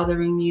what's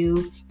bothering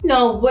you,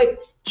 what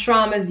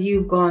traumas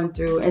you've gone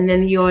through, and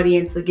then the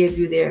audience will give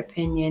you their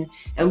opinion,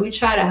 and we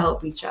try to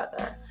help each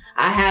other.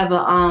 I have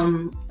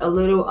a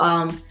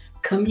little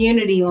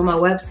community on my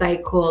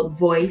website called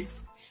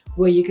Voice,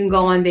 where you can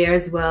go on there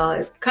as well.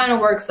 It kind of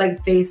works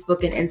like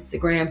Facebook and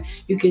Instagram.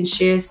 You can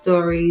share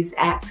stories,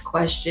 ask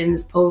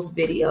questions, post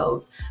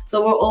videos.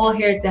 So we're all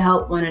here to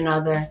help one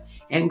another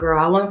and grow.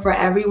 I want for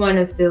everyone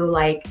to feel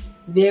like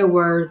their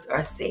words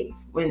are safe.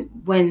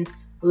 When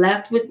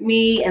left with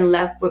me and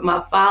left with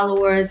my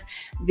followers,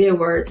 their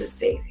words are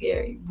safe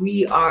here.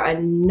 We are a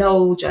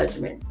no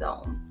judgment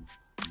zone.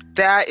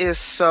 That is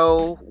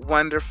so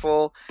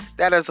wonderful.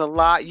 That is a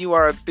lot. You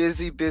are a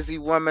busy, busy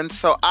woman.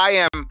 So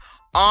I am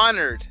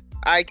honored.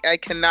 I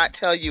cannot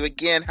tell you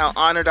again how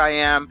honored I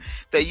am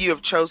that you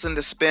have chosen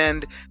to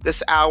spend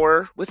this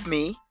hour with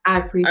me. I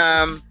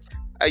appreciate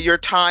your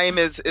time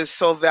is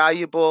so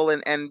valuable,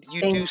 and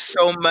you do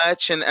so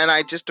much, and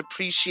I just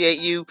appreciate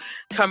you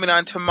coming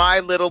on to my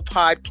little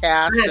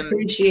podcast. I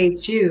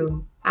appreciate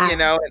you. I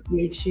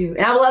appreciate you.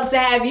 And I would love to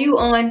have you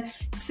on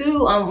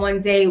too one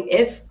day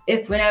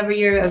if whenever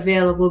you're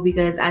available,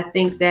 because I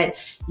think that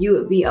you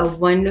would be a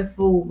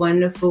wonderful,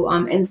 wonderful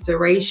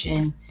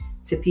inspiration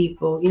to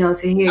people,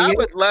 to hear. I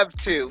would love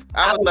to.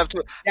 I would love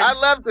to. I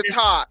love to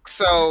talk.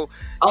 So,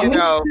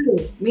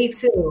 Me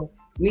too.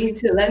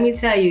 Let me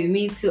tell you,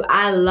 me too.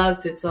 I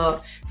love to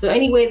talk. So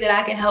any way that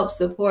I can help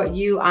support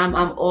you, I'm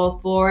all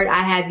for it.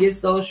 I have your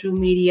social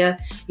media,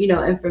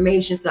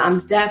 information. So I'm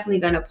definitely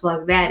going to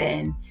plug that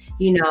in,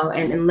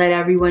 and let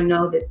everyone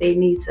know that they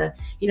need to,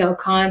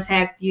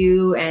 contact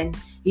you and,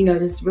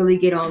 just really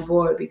get on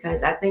board,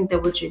 because I think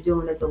that what you're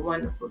doing is a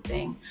wonderful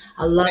thing.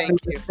 I love and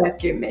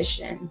respect your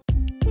mission.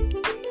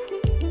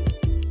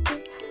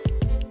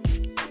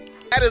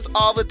 That is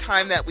all the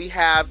time that we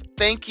have.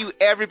 Thank you,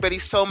 everybody,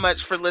 so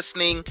much for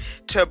listening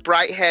to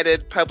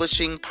Bright-Headed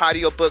Publishing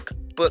Patio Book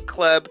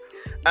Club.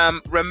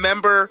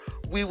 Remember,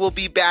 we will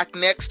be back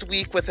next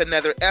week with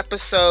another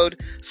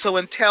episode. So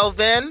until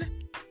then,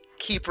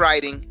 keep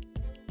writing.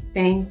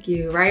 Thank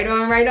you. Right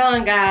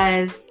on,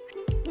 guys.